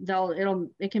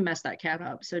it can mess that cat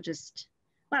up. So just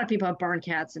a lot of people have barn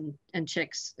cats and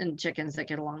chicks and chickens that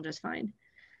get along just fine.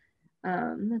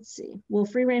 Let's see. Will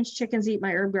free-range chickens eat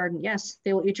my herb garden? Yes,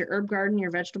 they will eat your herb garden,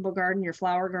 your vegetable garden, your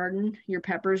flower garden, your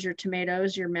peppers, your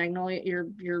tomatoes, your magnolia,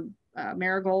 your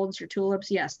marigolds, your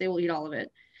tulips. Yes, they will eat all of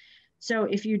it. So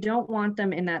if you don't want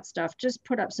them in that stuff, just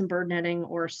put up some bird netting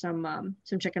or some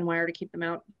chicken wire to keep them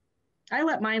out. I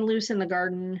let mine loose in the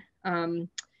garden. Well,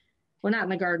 not in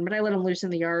the garden, but I let them loose in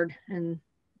the yard, and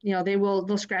you know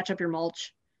they'll scratch up your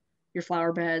mulch, your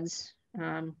flower beds,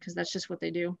 because that's just what they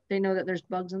do. They know that there's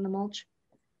bugs in the mulch,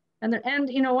 and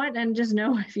you know what? And just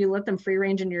know if you let them free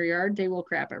range in your yard, they will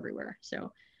crap everywhere.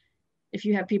 So if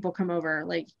you have people come over,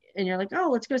 like, and you're like, oh,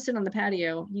 let's go sit on the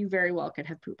patio, you very well could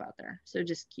have poop out there. So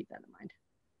just keep that in mind.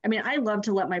 I mean, I love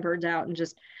to let my birds out and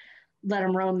just let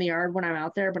them roam the yard when I'm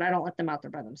out there, but I don't let them out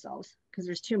there by themselves because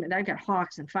there's too many. I got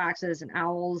hawks and foxes and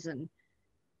owls and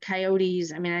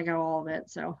coyotes. I mean, I got all of it.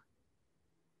 So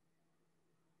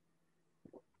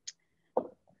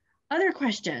other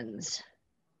questions?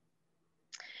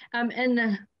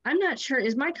 And I'm not sure,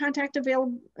 is my contact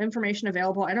information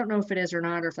available? I don't know if it is or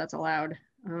not, or if that's allowed.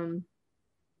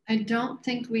 I don't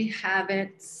think we have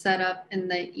it set up in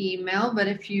the email, but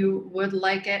if you would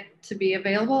like it to be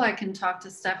available, I can talk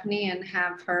to Stephanie and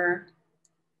have her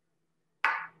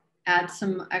add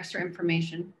some extra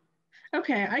information.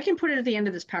 Okay, I can put it at the end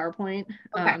of this PowerPoint.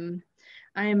 Okay.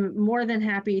 I'm more than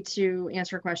happy to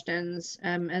answer questions.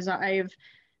 I'm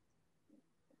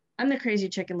the crazy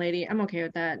chicken lady. I'm okay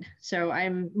with that. So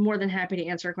I'm more than happy to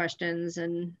answer questions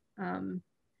and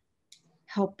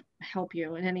help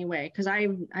you in any way. Because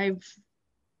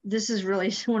this is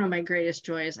really one of my greatest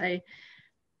joys.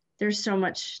 There's so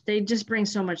much, they just bring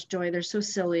so much joy. They're so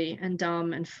silly and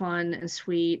dumb and fun and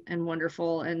sweet and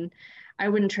wonderful. And I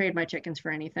wouldn't trade my chickens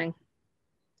for anything.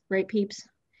 Right, peeps?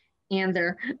 And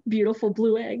their beautiful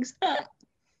blue eggs.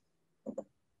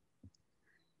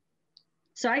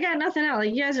 So I got nothing else.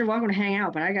 Like, you guys are welcome to hang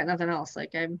out, but I got nothing else.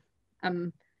 Like I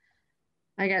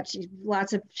got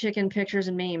lots of chicken pictures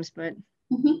and memes, but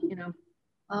you know.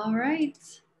 All right.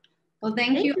 Well,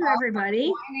 thank you all everybody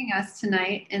for joining us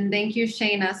tonight. And thank you,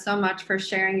 Shayna, so much for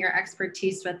sharing your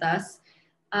expertise with us.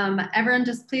 Everyone,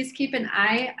 just please keep an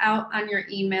eye out on your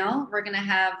email. We're going to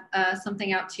have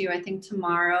something out to you, I think,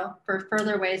 tomorrow for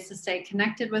further ways to stay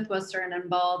connected with Worcester and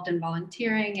involved in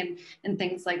volunteering and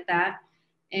things like that.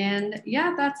 And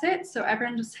yeah, that's it. So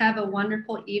everyone just have a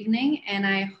wonderful evening, and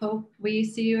I hope we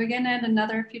see you again at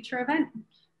another future event.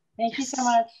 Thank you so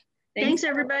much. Thanks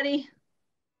everybody.